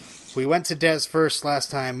 We went to Des first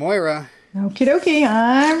last time. Moira. Okie dokie,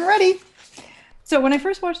 I'm ready. So when I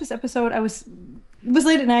first watched this episode, it was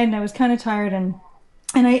late at night and I was kind of tired, and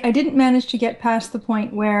I didn't manage to get past the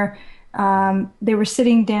point where they were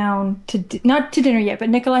sitting down not to dinner yet, but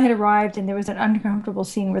Nikolai had arrived and there was an uncomfortable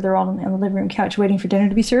scene where they're all on the living room couch waiting for dinner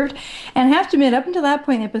to be served. And I have to admit, up until that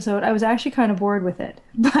point in the episode, I was actually kind of bored with it.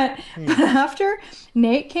 But after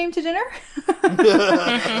Nate came to dinner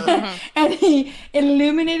and he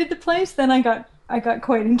illuminated the place, then I got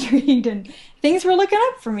quite intrigued and things were looking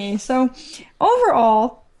up for me. So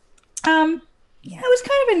overall, it was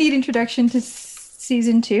kind of a neat introduction to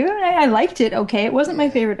season 2. I liked it. Okay, it wasn't my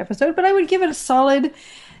favorite episode, but I would give it a solid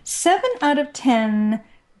 7 out of 10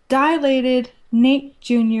 dilated Nate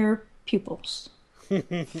Jr. pupils.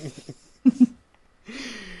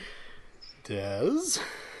 Des?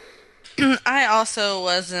 I also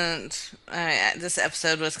wasn't. This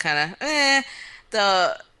episode was kind of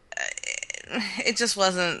it just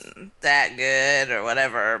wasn't that good or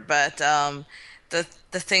whatever. But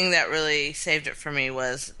the thing that really saved it for me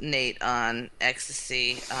was Nate on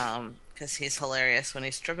ecstasy, because he's hilarious when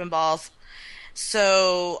he's tripping balls.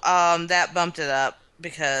 So that bumped it up,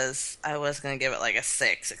 because I was going to give it like a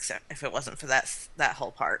 6, except if it wasn't for that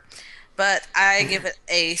whole part. But I give it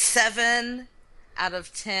a 7 out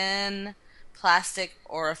of 10 plastic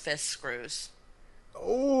orifice screws.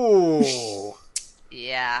 Oh.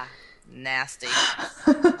 Yeah, nasty.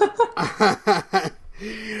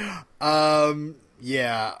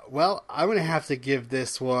 Yeah, well, I'm going to have to give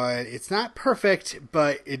this one, it's not perfect,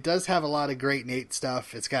 but it does have a lot of great Nate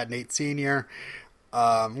stuff. It's got Nate Sr.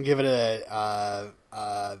 Give it a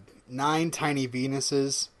 9 tiny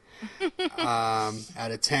Venuses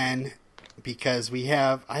out of 10, because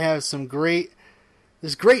I have some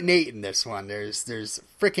there's great Nate in this one. There's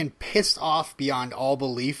freaking pissed off beyond all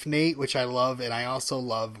belief Nate, which I love, and I also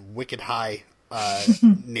love wicked high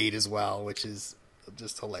Nate as well, which is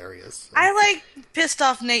just hilarious. I like pissed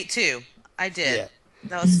off Nate too. I did. Yeah.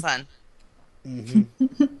 That was fun.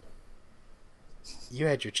 Mm-hmm. You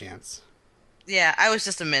had your chance. Yeah, I was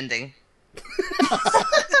just amending. Just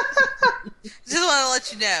want to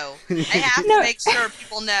let you know. I have to make sure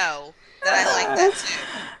people know that I like that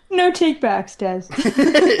too. No take-backs, Des.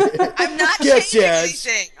 I'm not changing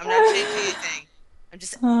anything. I'm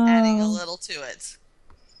just adding a little to it.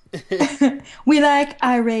 We like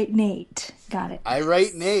irate Nate. Got it.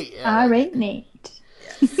 Irate Nate. Yeah. Irate Nate.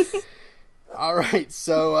 Yes. All right.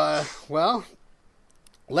 So, well,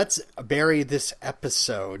 let's bury this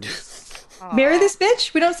episode. Bury this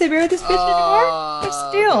bitch? We don't say bury this bitch anymore? What's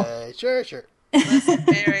the deal? Sure. Let's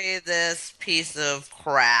bury this piece of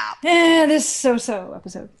crap. This so-so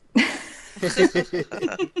episode.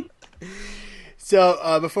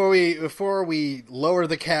 So before we lower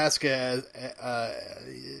the casket,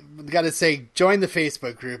 we got to say, join the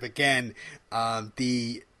Facebook group again.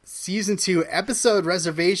 The season 2 episode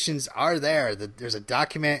reservations are there. There's a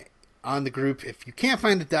document on the group. If you can't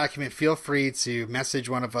find the document, feel free to message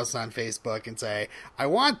one of us on Facebook and say, I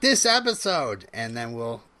want this episode, and then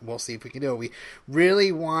we'll see if we can do it. We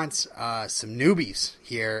really want some newbies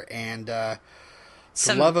here, and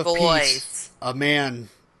some the love of boys. Peace. A man.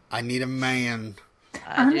 I need a man.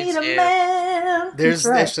 I need a man. There's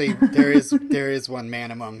right. Actually there is one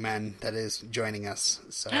man among men that is joining us,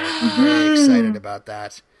 so I'm very excited about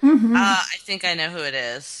that. Mm-hmm. I think I know who it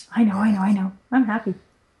is. I know. I'm happy.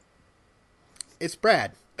 It's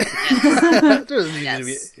Brad. There doesn't need to be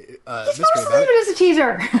mystery about Leave it as a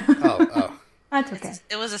teaser. Oh. That's okay.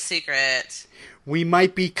 It was a secret. We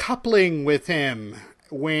might be coupling with him.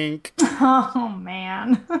 Wink. Oh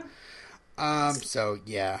man. So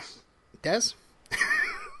yeah. Des?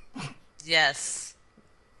 Yes.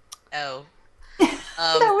 Oh.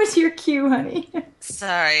 That was your cue, honey.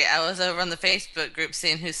 Sorry, I was over on the Facebook group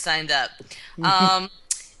seeing who signed up.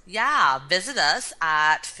 Yeah, visit us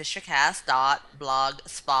at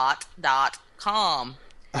fishercast.blogspot.com.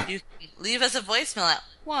 You can leave us a voicemail at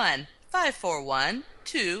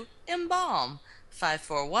 1-541-2-EMBALM,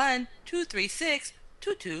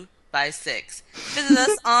 541-236-2256. Visit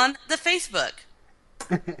us on the Facebook.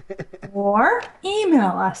 Or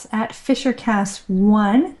email us at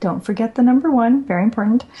fishercast1, don't forget the number 1, very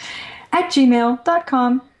important, at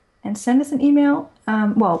gmail.com, and send us an email.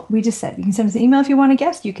 Well, we just said you can send us an email if you want to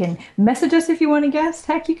guest. You can message us if you want to guest.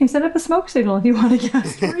 Heck, you can send up a smoke signal if you want to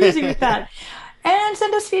guest. We're easy with that. And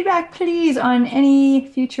send us feedback, please, on any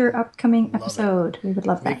future upcoming episode. We would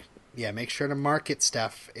love that. Make sure to market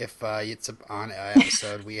stuff if it's on an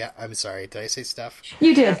episode. I'm sorry, did I say stuff?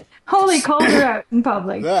 You did. Holy, called her out in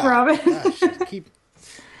public. Robin. Gosh, keep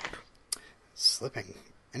slipping.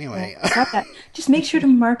 Anyway. Got that. Just make sure to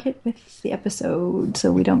mark it with the episode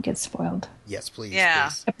so we don't get spoiled. Yes, please. Yeah.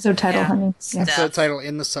 Please. Episode title, honey. Steph. Episode title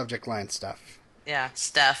in the subject line stuff. Yeah,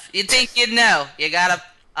 Steph. You'd think you'd know. You gotta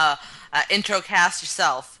intro cast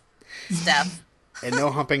yourself, Steph. And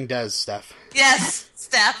no humping does, Steph. Yes,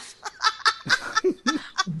 Steph.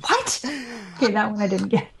 What? Okay, that one I didn't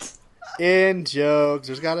get. In jokes.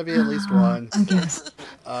 There's got to be at least one. I guess.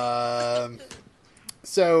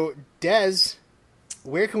 So, Des,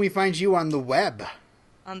 where can we find you on the web?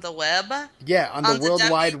 On the web? Yeah, on the World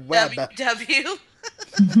Wide Web. W.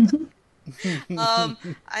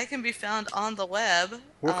 I can be found on the web.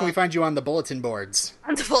 Where can we find you on the bulletin boards?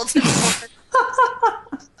 On the bulletin board.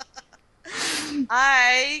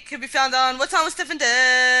 I can be found on What's On with Steph and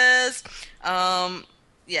Des.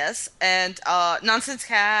 Yes, and Nonsense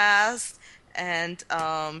Cast, and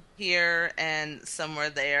here and somewhere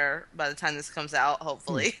there by the time this comes out,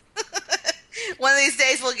 hopefully. One of these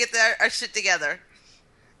days we'll get our shit together.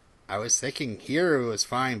 I was thinking here was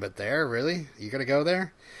fine, but there, really? You gotta go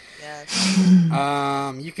there? Yes.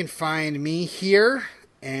 You can find me here,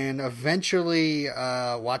 and eventually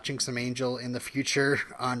watching some Angel in the future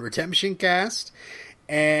on Redemption Cast,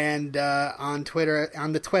 and on Twitter,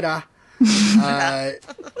 on the Twitter.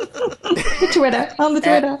 Twitter.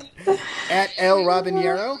 At El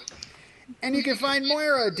Robinero. And you can find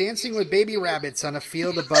Moira dancing with baby rabbits on a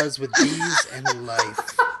field abuzz with bees and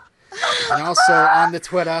life. And also on the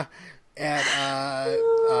Twitter at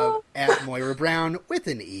Moira Brown with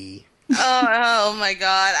an E. Oh my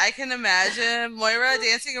god, I can imagine Moira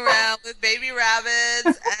dancing around with baby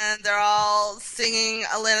rabbits and they're all singing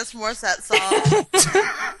Alanis Morissette songs.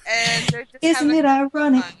 And they're just Isn't it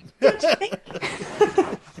ironic?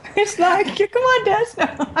 It's like, come on, Des.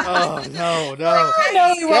 Oh, no.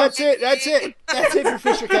 That's it for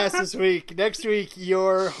Fishercast this week. Next week,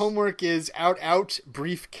 your homework is Out,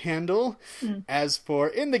 Brief Candle. As for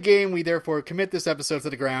In the Game, we therefore commit this episode to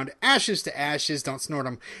the ground. Ashes to ashes, don't snort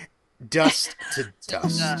them. Dust to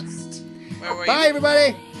dust. Bye,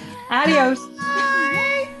 everybody. Adios.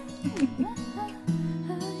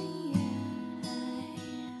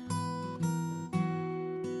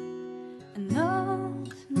 An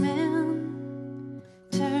old man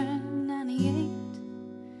turned 98.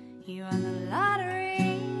 He won the lottery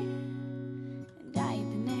and died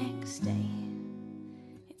the next day.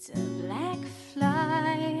 It's a black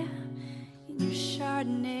fly in your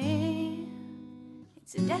Chardonnay.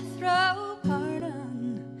 It's a death row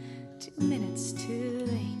pardon, 2 minutes too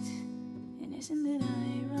late. And isn't it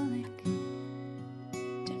ironic?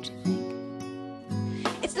 Don't you think?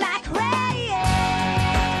 It's like rain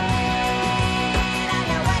on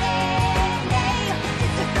your wedding day.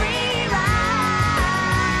 It's a free ride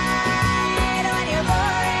when you've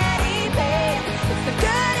already paid. It's the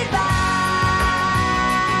good advice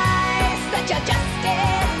that you just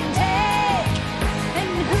didn't take.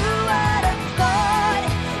 And who would have thought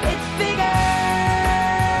it figures?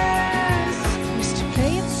 Used to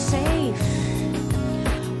play it safe,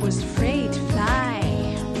 was afraid to fly.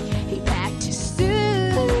 He packed his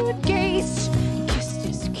suitcase, kissed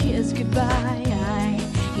his kids goodbye.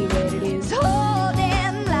 He waited his whole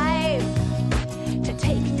damn life to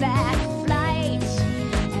take that flight.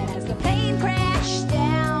 And as the plane crashed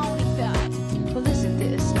down, he thought, well, isn't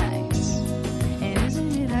this nice? And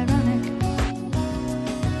isn't it ironic?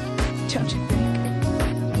 Don't you think?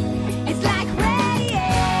 It's like rain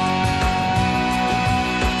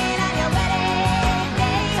on your wedding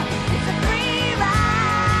day. It's a free ride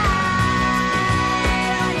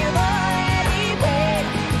when you've already paid.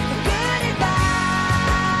 The good advice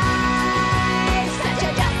that you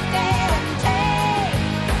just didn't take.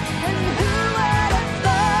 And who would have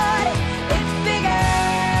thought it figures?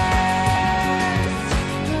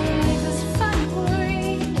 Life is fun for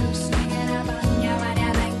you, sneaking up on you when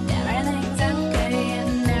you think everything's okay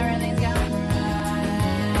and everything's going right.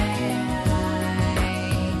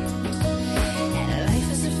 And life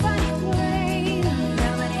is a funny way,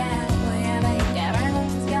 coming out when you think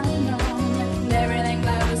everything's going wrong and everything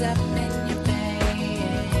blows up in your face.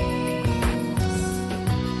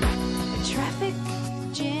 A traffic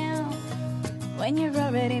jam when you're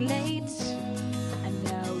already late. A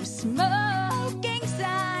no smoking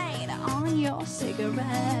sign on your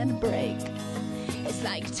cigarette break. It's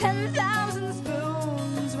like 10,000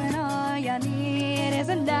 spoons when all you need is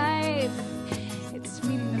a knife. It's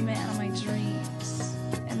meeting the man of my dreams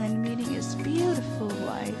and then meeting his beautiful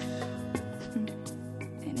wife.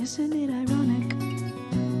 And isn't it ironic?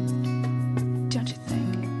 Don't you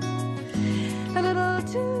think? A little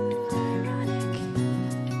too ironic.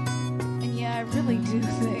 And yeah, I really do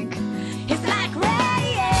think